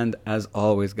 And as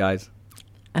always, guys,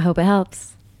 I hope it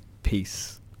helps.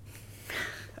 peace.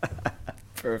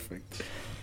 Perfect.